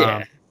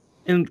 Yeah.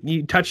 And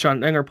you touched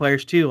on younger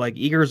players too, like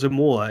Igor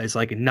Zamula is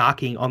like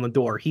knocking on the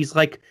door. He's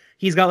creaking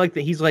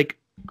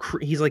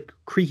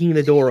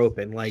the door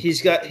open. Like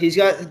he's got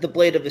the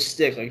blade of a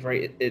stick like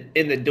right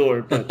in the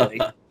door, but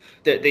like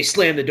they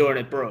slammed the door and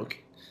it broke.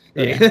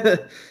 Like, yeah.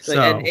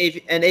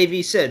 And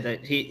AV said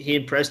that he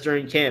impressed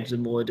during camps,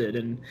 and Zamula did,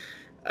 and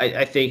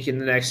I think in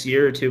the next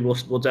year or two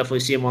we'll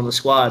definitely see him on the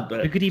squad.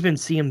 But you could even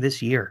see him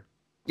this year.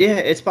 Yeah,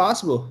 it's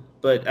possible,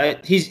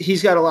 but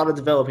he's got a lot of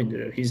developing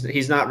to do.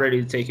 He's not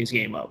ready to take his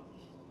game up.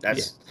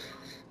 That's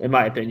in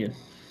my opinion.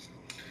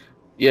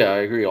 Yeah, I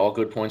agree. All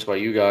good points by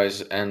you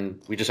guys,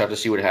 and we just have to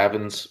see what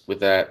happens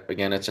with that.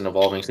 Again, it's an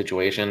evolving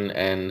situation,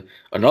 and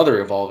another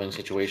evolving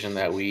situation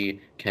that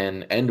we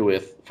can end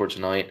with for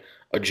tonight,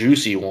 a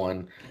juicy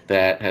one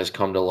that has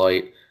come to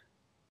light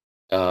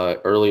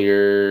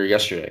earlier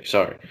yesterday.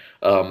 Sorry.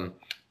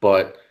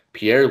 But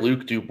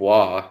Pierre-Luc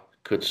Dubois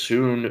could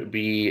soon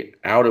be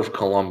out of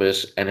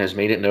Columbus and has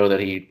made it known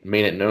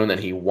that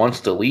he wants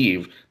to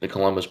leave the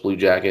Columbus Blue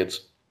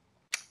Jackets.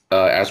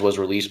 As was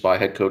released by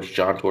head coach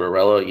John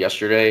Tortorella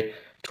yesterday.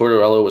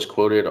 Tortorella was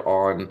quoted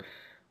on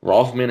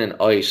Rothman and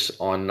Ice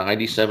on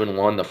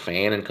 97.1 The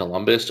Fan in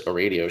Columbus, a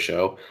radio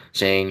show,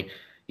 saying,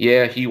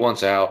 yeah, he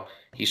wants out.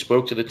 He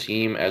spoke to the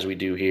team as we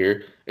do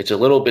here. It's a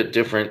little bit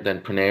different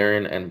than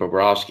Panarin and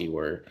Bobrovsky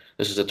were.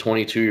 This is a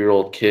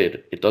 22-year-old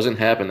kid. It doesn't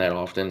happen that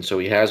often, so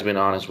he has been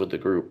honest with the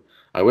group.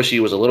 I wish he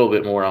was a little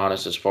bit more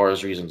honest as far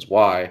as reasons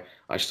why.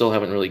 I still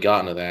haven't really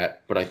gotten to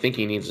that, but I think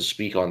he needs to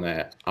speak on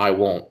that. I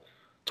won't.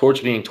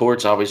 Torts being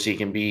Torts, obviously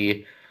can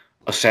be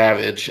a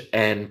savage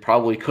and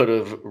probably could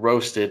have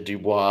roasted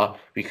Dubois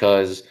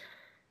because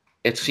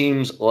it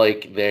seems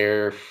like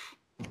their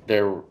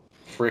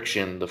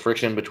friction, the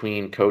friction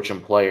between coach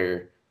and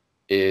player,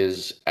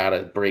 is at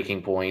a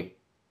breaking point.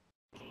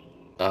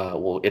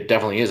 Well, it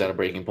definitely is at a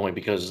breaking point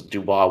because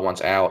Dubois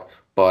wants out,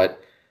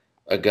 but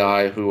a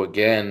guy who,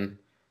 again,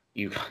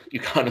 you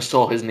kind of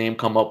saw his name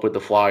come up with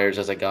the Flyers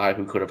as a guy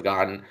who could have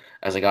gotten,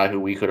 as a guy who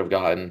we could have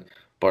gotten,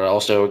 but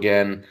also,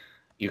 again,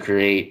 you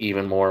create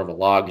even more of a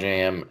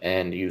logjam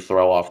and you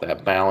throw off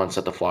that balance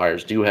that the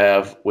Flyers do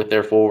have with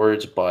their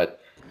forwards.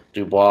 But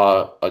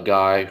Dubois, a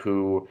guy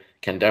who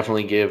can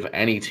definitely give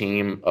any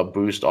team a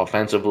boost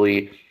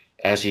offensively,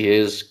 as he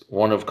is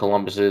one of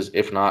Columbus's,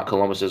 if not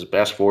Columbus's,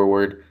 best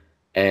forward.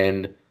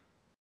 And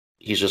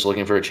he's just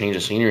looking for a change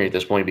of scenery at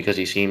this point because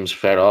he seems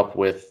fed up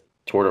with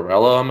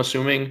Tortorella, I'm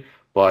assuming.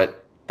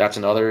 But that's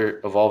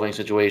another evolving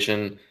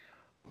situation.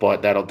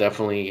 But that'll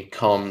definitely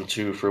come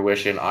to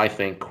fruition, I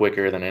think,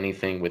 quicker than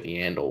anything with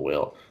Yandle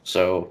will.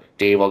 So,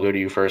 Dave, I'll go to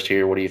you first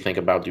here. What do you think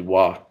about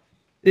Dubois?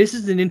 This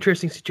is an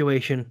interesting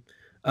situation.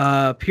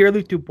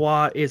 Pierre-Luc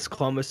Dubois is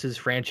Columbus's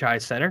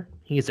franchise center.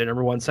 He is their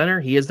number one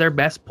center. He is their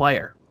best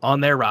player on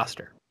their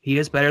roster. He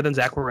is better than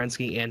Zach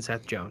Werenski and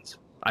Seth Jones.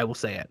 I will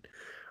say it.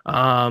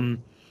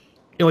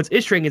 What's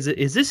interesting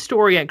is this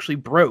story actually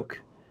broke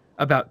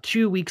about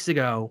 2 weeks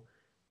ago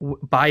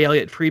by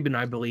Elliot Friedman,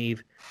 I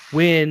believe,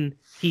 when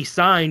he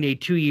signed a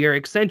 2-year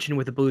extension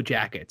with the Blue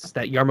Jackets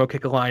that Jarmo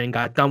Kekalainen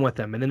got done with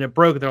him. And then it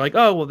broke. They're like,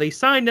 oh, well, they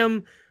signed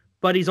him,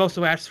 but he's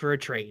also asked for a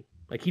trade.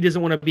 Like, he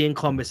doesn't want to be in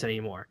Columbus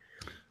anymore.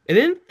 And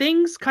then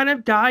things kind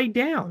of died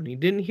down. He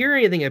didn't hear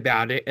anything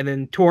about it. And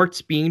then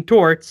Torts, being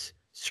Torts,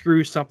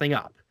 screws something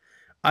up.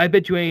 I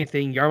bet you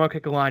anything, Jarmo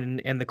Kekalainen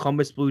and the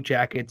Columbus Blue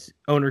Jackets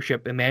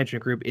ownership and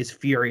management group is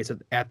furious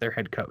at their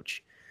head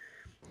coach.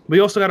 We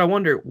also got to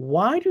wonder,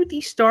 why do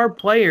these star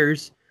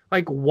players,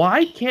 like,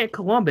 why can't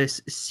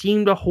Columbus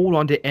seem to hold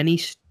on to any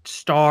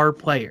star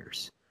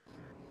players?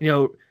 You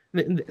know,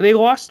 they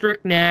lost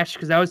Rick Nash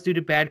because that was due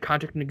to bad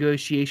contract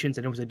negotiations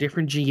and it was a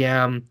different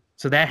GM.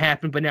 So that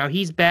happened, but now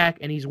he's back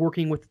and he's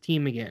working with the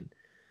team again.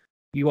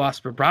 You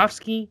lost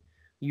Bobrovsky,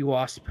 you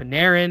lost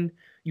Panarin,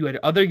 you had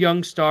other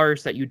young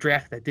stars that you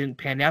drafted that didn't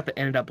pan out that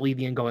ended up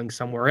leaving and going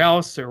somewhere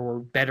else or were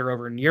better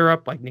over in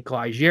Europe, like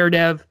Nikolai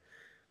Zherdev.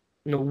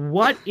 You know,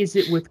 what is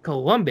it with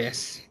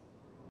Columbus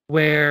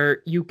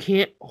where you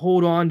can't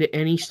hold on to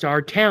any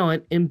star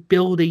talent and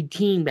build a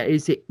team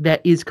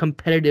that is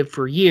competitive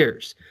for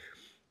years?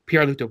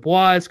 Pierre-Luc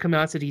Dubois has come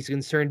out and said he's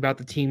concerned about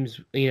the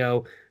team's,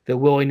 the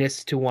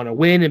willingness to want to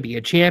win and be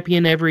a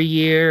champion every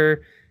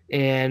year.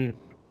 And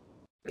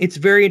it's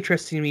very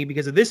interesting to me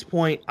because at this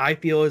point, I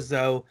feel as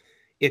though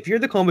if you're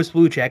the Columbus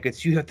Blue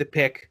Jackets, you have to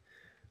pick,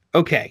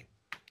 okay,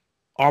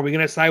 are we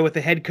going to side with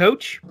the head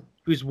coach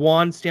who's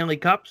won Stanley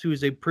Cups,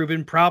 who's a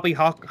proven probably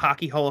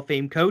Hockey Hall of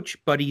Fame coach,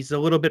 but he's a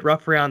little bit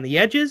rough around the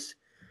edges?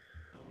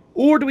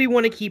 Or do we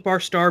want to keep our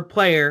star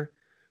player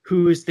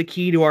who is the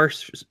key to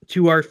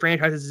our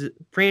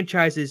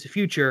franchise's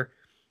future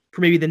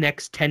for maybe the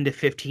next 10 to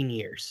 15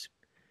 years?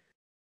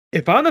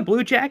 If I'm the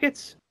Blue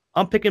Jackets,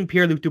 I'm picking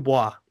Pierre-Luc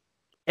Dubois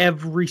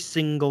every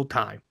single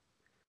time.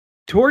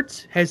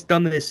 Torts has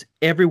done this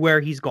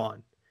everywhere he's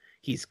gone.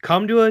 He's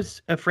come to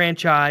a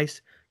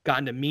franchise,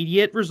 gotten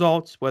immediate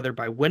results, whether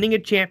by winning a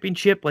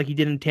championship like he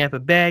did in Tampa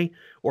Bay,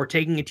 or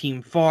taking a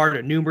team far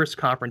to numerous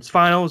conference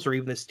finals, or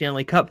even the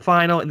Stanley Cup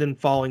final, and then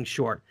falling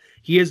short.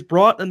 He has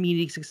brought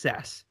immediate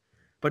success,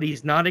 but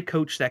he's not a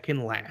coach that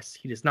can last.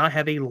 He does not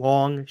have a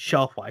long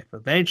shelf life.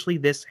 Eventually,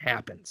 this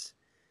happens.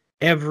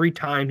 Every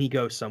time he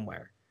goes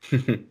somewhere.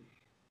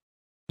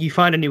 You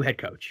find a new head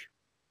coach.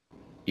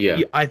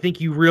 Yeah. I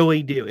think you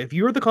really do. If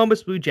you're the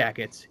Columbus Blue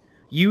Jackets,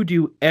 you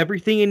do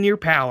everything in your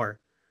power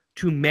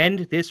to mend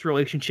this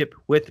relationship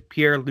with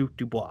Pierre-Luc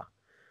Dubois.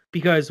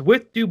 Because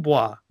with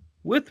Dubois,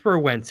 with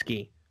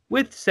Werenski,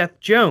 with Seth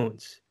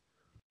Jones,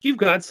 you've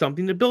got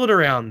something to build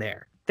around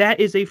there.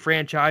 That is a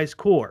franchise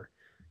core.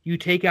 You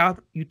take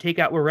out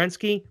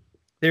Werenski,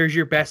 there's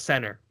your best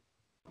center.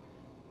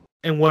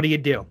 And what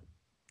do?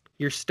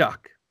 You're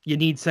stuck. You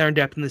need center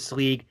depth in this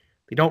league.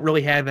 They don't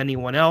really have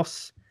anyone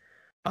else.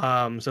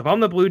 So if I'm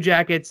the Blue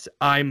Jackets,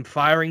 I'm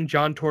firing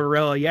John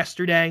Tortorella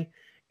yesterday,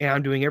 and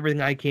I'm doing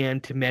everything I can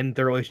to mend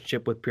the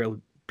relationship with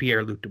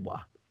Pierre-Luc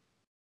Dubois.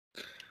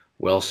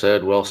 Well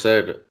said, well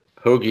said.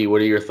 Hoagie,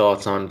 what are your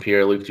thoughts on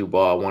Pierre-Luc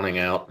Dubois wanting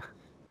out?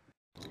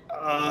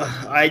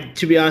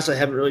 To be honest, I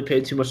haven't really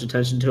paid too much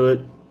attention to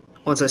it.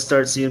 Once I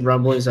start seeing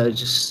rumblings,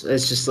 it's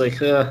just like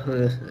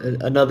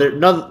another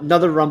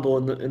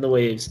rumble in the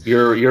waves.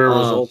 You're a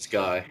results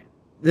guy.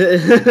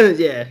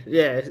 Yeah.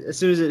 As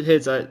soon as it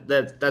hits,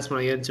 that's when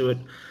I get into it.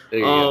 There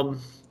you go.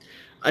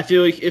 I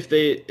feel like if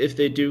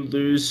they do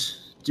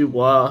lose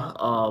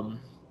Dubois,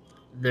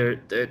 they're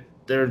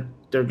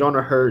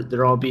gonna hurt.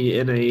 They'll all be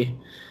in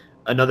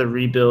another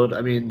rebuild.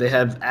 I mean, they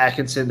have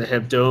Atkinson, they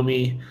have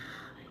Domi.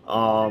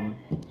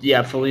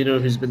 Foligno,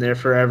 who's been there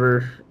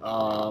forever.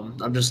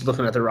 I'm just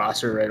looking at the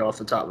roster right off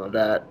the top of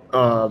that.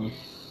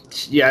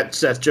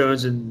 Seth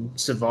Jones and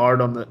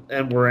Savard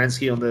and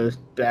Werenski on the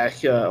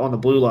back on the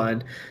blue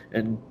line,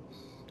 and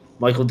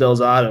Michael Del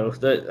Zotto.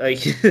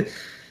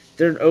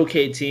 They're an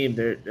okay team.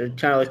 They're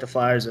kind of like the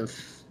Flyers of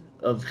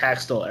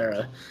Hackstall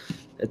era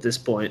at this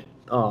point.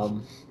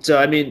 So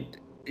I mean,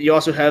 you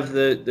also have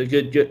the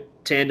good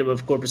tandem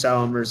of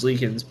Korpisalo and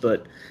Merzlikins,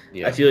 but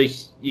yeah. I feel like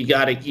you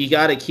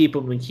gotta keep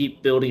them and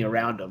keep building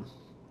around them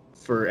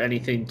for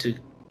anything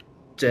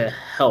to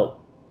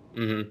help.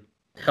 Mm-hmm.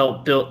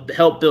 Help build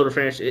a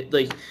franchise.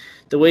 Like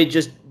the way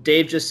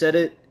Dave just said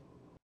it,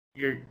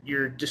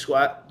 you're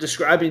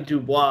describing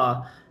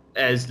Dubois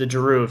as the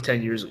Giroux of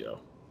 10 years ago.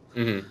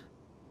 Mm-hmm.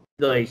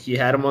 like you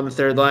had him on the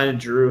third line, and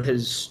Drew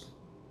has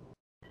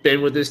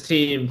been with this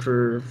team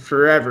for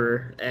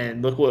forever,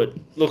 and look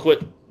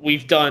what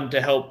we've done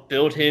to help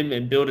build him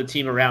and build a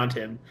team around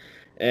him.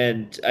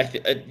 And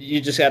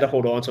you just got to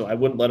hold on to him. I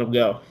wouldn't let him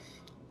go.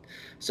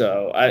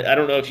 So I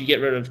don't know if you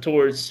get rid of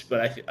Torts,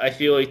 but I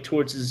feel like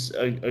Torts is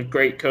a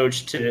great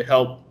coach to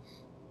help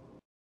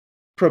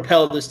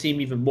propel this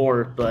team even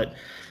more. But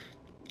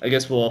I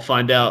guess we'll all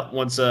find out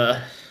once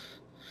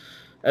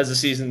as the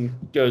season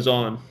goes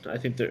on. I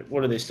think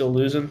what are they still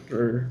losing,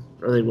 or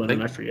are they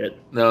winning? I forget.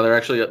 No, they're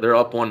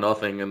up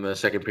 1-0, and the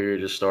second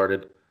period just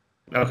started.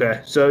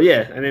 Okay, so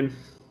yeah, I mean,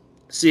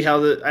 see how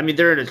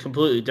they're in a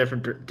completely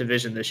different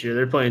division this year.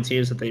 They're playing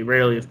teams that they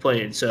rarely have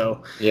played.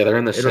 So yeah, they're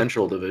in the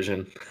Central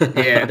Division.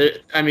 Yeah, they're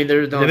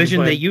the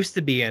division they used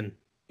to be in.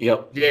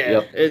 Yep.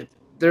 Yeah, yep.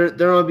 They're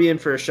gonna be in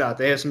for a shot.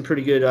 They have some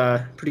pretty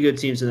good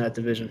teams in that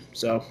division.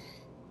 So.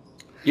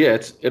 Yeah,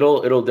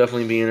 it'll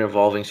definitely be an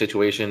evolving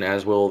situation,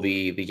 as will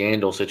the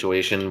Yandle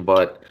situation.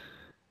 But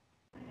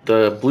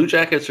the Blue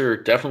Jackets are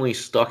definitely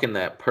stuck in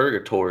that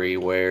purgatory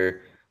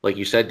where, like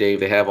you said, Dave,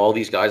 they have all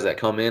these guys that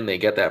come in, they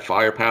get that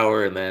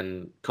firepower, and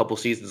then a couple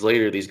seasons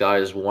later, these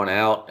guys want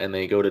out and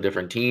they go to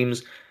different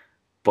teams.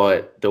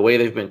 But the way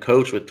they've been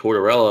coached with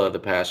Tortorella the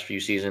past few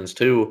seasons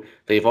too,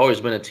 they've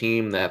always been a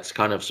team that's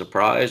kind of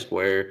surprised,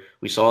 where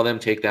we saw them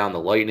take down the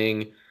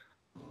Lightning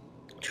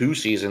 2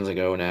 seasons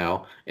ago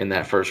now in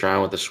that first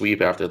round with the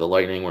sweep after the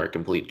Lightning were a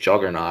complete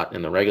juggernaut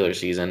in the regular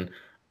season.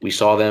 We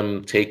saw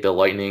them take the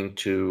Lightning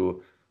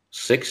to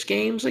 6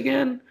 games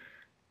again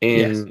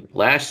in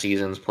last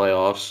season's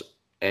playoffs.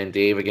 And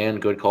Dave, again,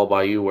 good call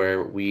by you,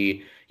 where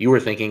you were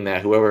thinking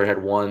that whoever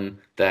had won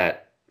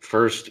that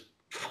first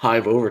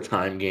 5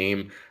 overtime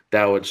game,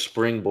 that would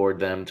springboard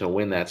them to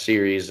win that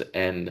series.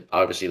 And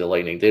obviously the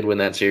Lightning did win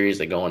that series.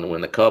 They go on to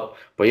win the cup.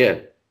 But yeah,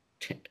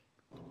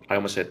 I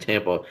almost said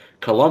Tampa.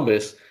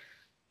 Columbus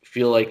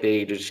feel like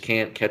they just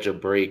can't catch a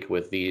break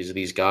with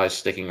these guys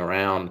sticking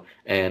around.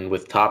 And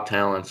with top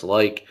talents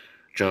like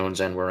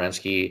Jones and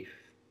Werenski,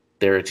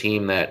 they're a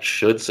team that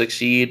should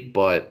succeed,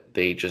 but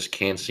they just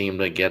can't seem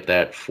to get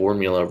that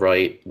formula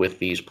right with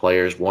these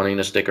players wanting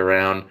to stick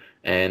around,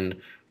 and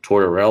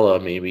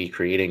Tortorella maybe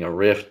creating a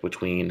rift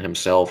between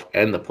himself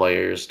and the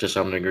players to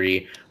some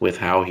degree with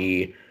how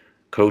he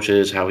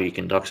coaches, how he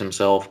conducts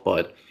himself.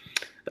 But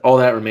all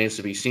that remains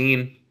to be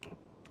seen.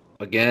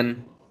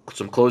 Again,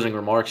 some closing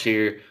remarks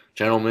here.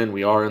 Gentlemen,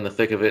 we are in the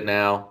thick of it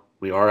now.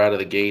 We are out of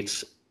the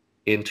gates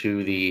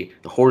into the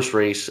horse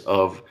race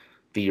of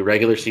the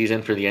regular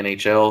season for the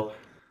NHL.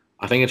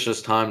 I think it's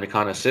just time to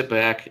kind of sit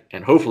back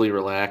and hopefully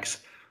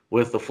relax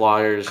with the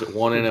Flyers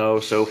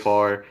 1-0 so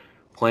far,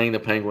 playing the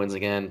Penguins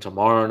again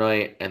tomorrow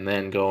night, and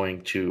then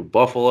going to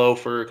Buffalo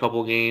for a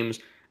couple games,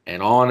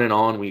 and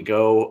on we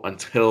go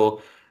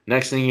until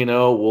next thing you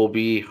know, we'll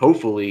be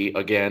hopefully,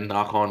 again,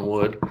 knock on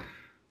wood,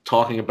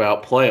 talking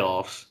about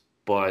playoffs.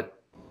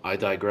 But I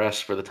digress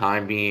for the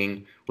time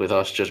being, with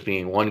us just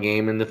being one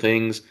game into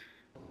things.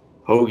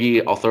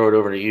 Hoagie, I'll throw it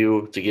over to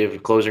you to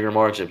give closing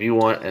remarks if you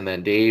want, and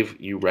then Dave,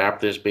 you wrap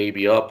this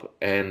baby up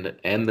and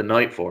end the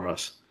night for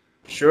us.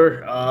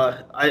 Sure.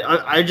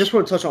 I just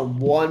want to touch on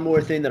one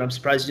more thing that I'm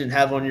surprised you didn't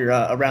have on your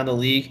around the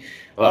league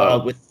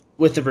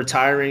with the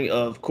retiring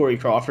of Corey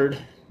Crawford.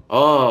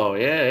 Oh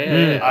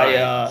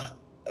yeah.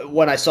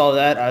 When I saw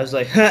that, I was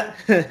like,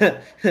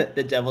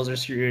 the Devils are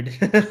screwed.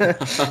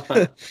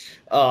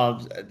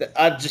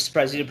 I'm just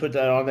surprised you didn't put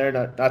that on there.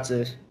 Not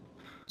to.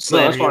 No,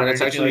 that's fine.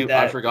 That's actually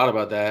I forgot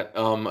about that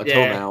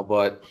until now.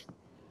 But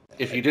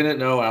if you didn't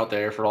know out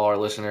there, for all our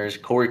listeners,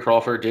 Corey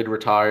Crawford did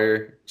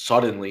retire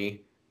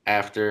suddenly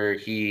after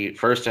he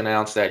first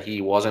announced that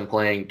he wasn't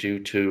playing due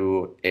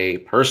to a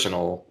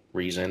personal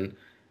reason,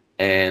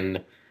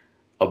 and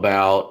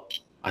about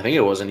I think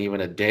it wasn't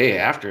even a day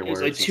afterwards. It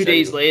was like 2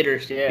 days later.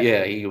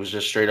 Yeah, he was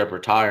just straight up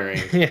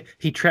retiring. Yeah,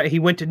 he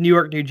went to New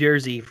York, New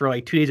Jersey for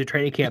like 2 days of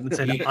training camp and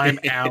said, "I'm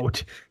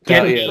out.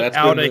 Get me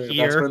out of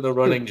here." That's been the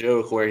running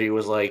joke where he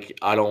was like,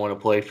 "I don't want to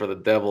play for the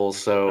Devils."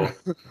 So,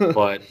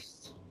 but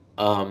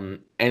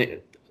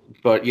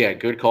yeah,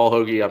 good call,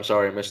 Hoagie. I'm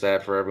sorry I missed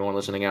that for everyone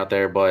listening out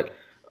there. But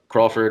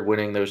Crawford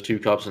winning those 2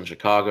 cups in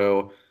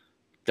Chicago,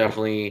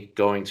 definitely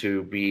going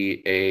to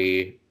be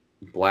a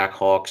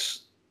Blackhawks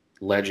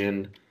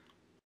legend.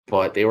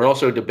 But they were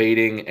also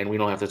debating, and we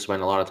don't have to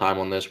spend a lot of time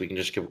on this. We can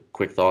just give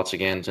quick thoughts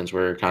again since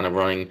we're kind of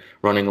running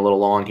a little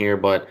long here.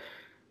 But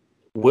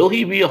will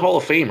he be a Hall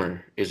of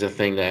Famer is a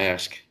thing to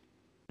ask.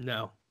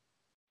 No.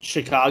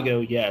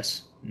 Chicago,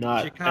 yes.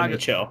 Not Chicago.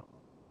 NHL.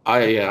 I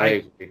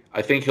agree.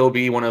 I think he'll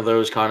be one of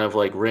those kind of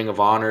like Ring of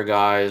Honor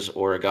guys,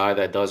 or a guy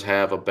that does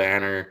have a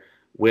banner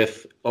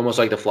with almost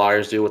like the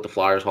Flyers do with the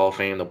Flyers Hall of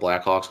Fame, the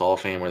Blackhawks Hall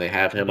of Fame, where they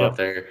have him up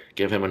there,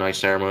 give him a nice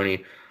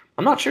ceremony.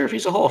 I'm not sure if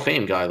he's a Hall of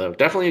Fame guy, though.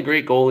 Definitely a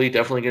great goalie.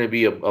 Definitely going to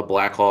be a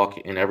Blackhawk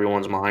in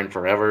everyone's mind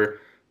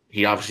forever.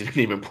 He obviously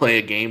didn't even play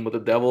a game with the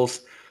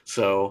Devils.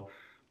 So,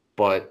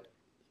 but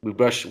we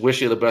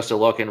wish you the best of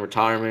luck in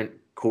retirement,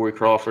 Corey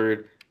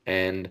Crawford.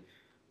 And,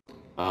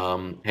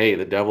 hey,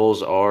 the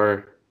Devils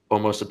are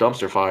almost a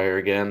dumpster fire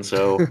again.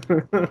 So I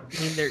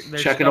mean, they're checking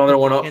stuff another is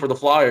one up for the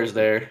Flyers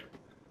there.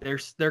 Their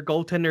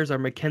goaltenders are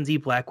Mackenzie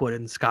Blackwood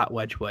and Scott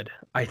Wedgwood.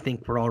 I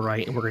think we're all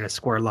right, and we're going to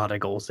score a lot of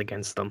goals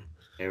against them.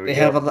 They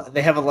have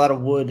a lot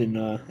of wood in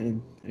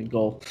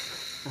goal.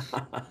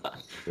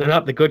 They're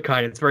not the good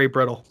kind. It's very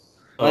brittle.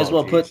 Might as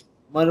well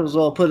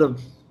put a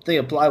thing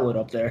of plywood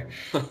up there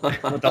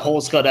with the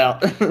holes cut out.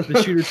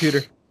 The shooter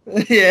tutor.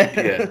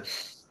 Yeah.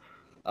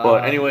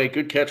 But anyway,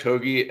 good catch,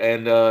 Hoagie,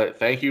 and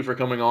thank you for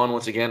coming on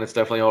once again. It's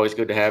definitely always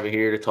good to have you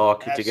here to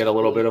talk, to get a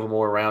little bit of a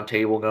more round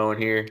table going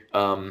here.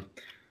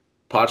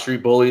 Pod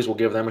Street Bullies, we'll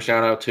give them a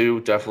shout out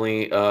too.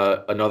 Definitely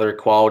another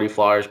quality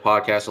Flyers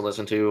podcast to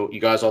listen to. You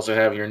guys also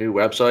have your new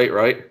website,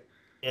 right?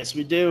 Yes,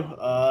 we do.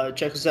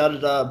 Check us out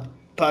at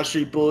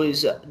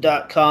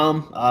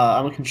podstreetbullies.com.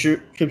 I'm a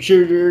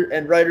contributor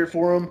and writer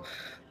for them.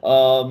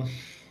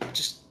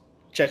 Just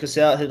check us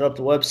out. Hit up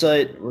the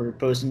website. We're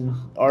posting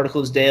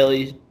articles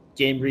daily,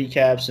 game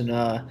recaps,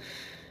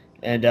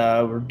 and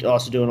we're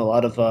also doing a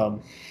lot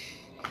of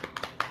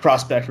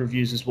prospect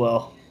reviews as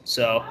well.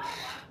 So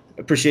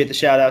appreciate the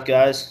shout out,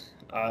 guys.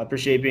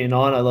 Appreciate being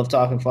on. I love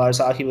talking Flyers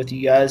hockey with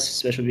you guys,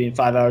 especially being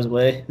 5 hours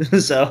away.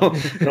 So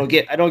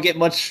I don't get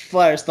much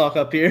Flyers talk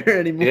up here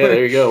anymore. Yeah,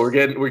 there you go.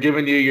 We're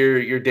giving you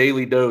your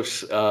daily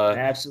dose.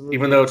 Absolutely.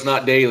 Even though it's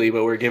not daily,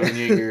 but we're giving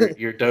you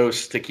your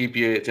dose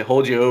to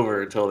hold you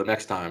over until the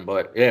next time.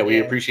 But yeah, we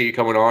appreciate you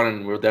coming on,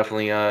 and we'll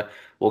definitely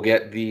we'll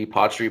get the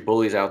Pod Street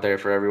Bullies out there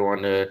for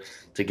everyone to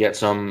get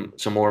some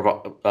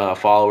more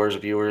followers,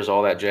 viewers,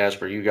 all that jazz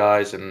for you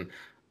guys, and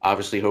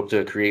obviously hope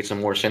to create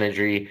some more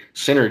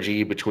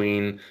synergy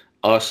between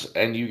us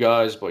and you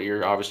guys, but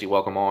you're obviously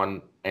welcome on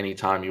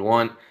anytime you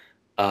want.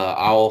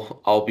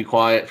 I'll be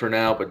quiet for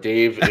now, but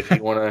Dave, if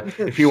you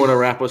wanna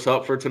wrap us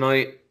up for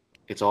tonight,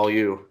 it's all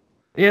you.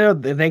 Yeah,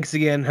 thanks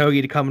again,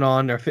 Hoagie, to coming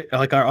on,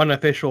 our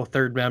unofficial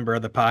third member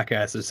of the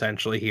podcast,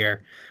 essentially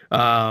here.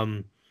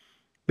 But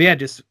yeah,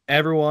 just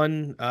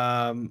everyone.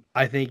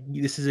 I think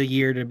this is a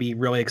year to be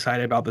really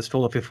excited about this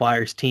Philadelphia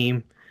Flyers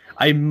team.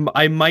 I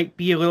might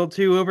be a little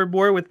too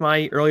overboard with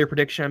my earlier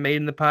prediction I made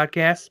in the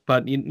podcast,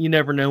 but you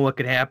never know what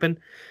could happen.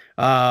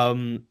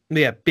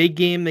 Yeah, big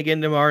game again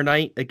tomorrow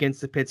night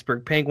against the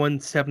Pittsburgh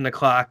Penguins,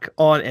 7:00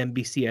 on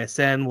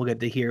NBCSN. We'll get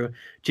to hear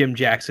Jim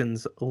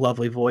Jackson's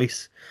lovely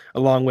voice,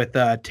 along with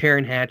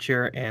Taryn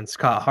Hatcher and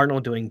Scott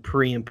Hartnell doing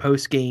pre and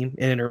post game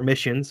and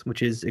intermissions,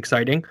 which is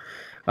exciting.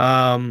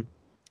 Yeah,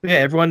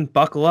 everyone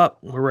buckle up.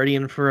 We're ready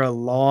in for a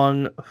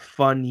long,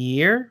 fun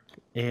year.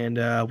 And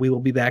we will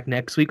be back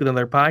next week with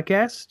another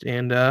podcast.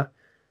 And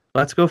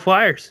let's go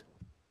Flyers.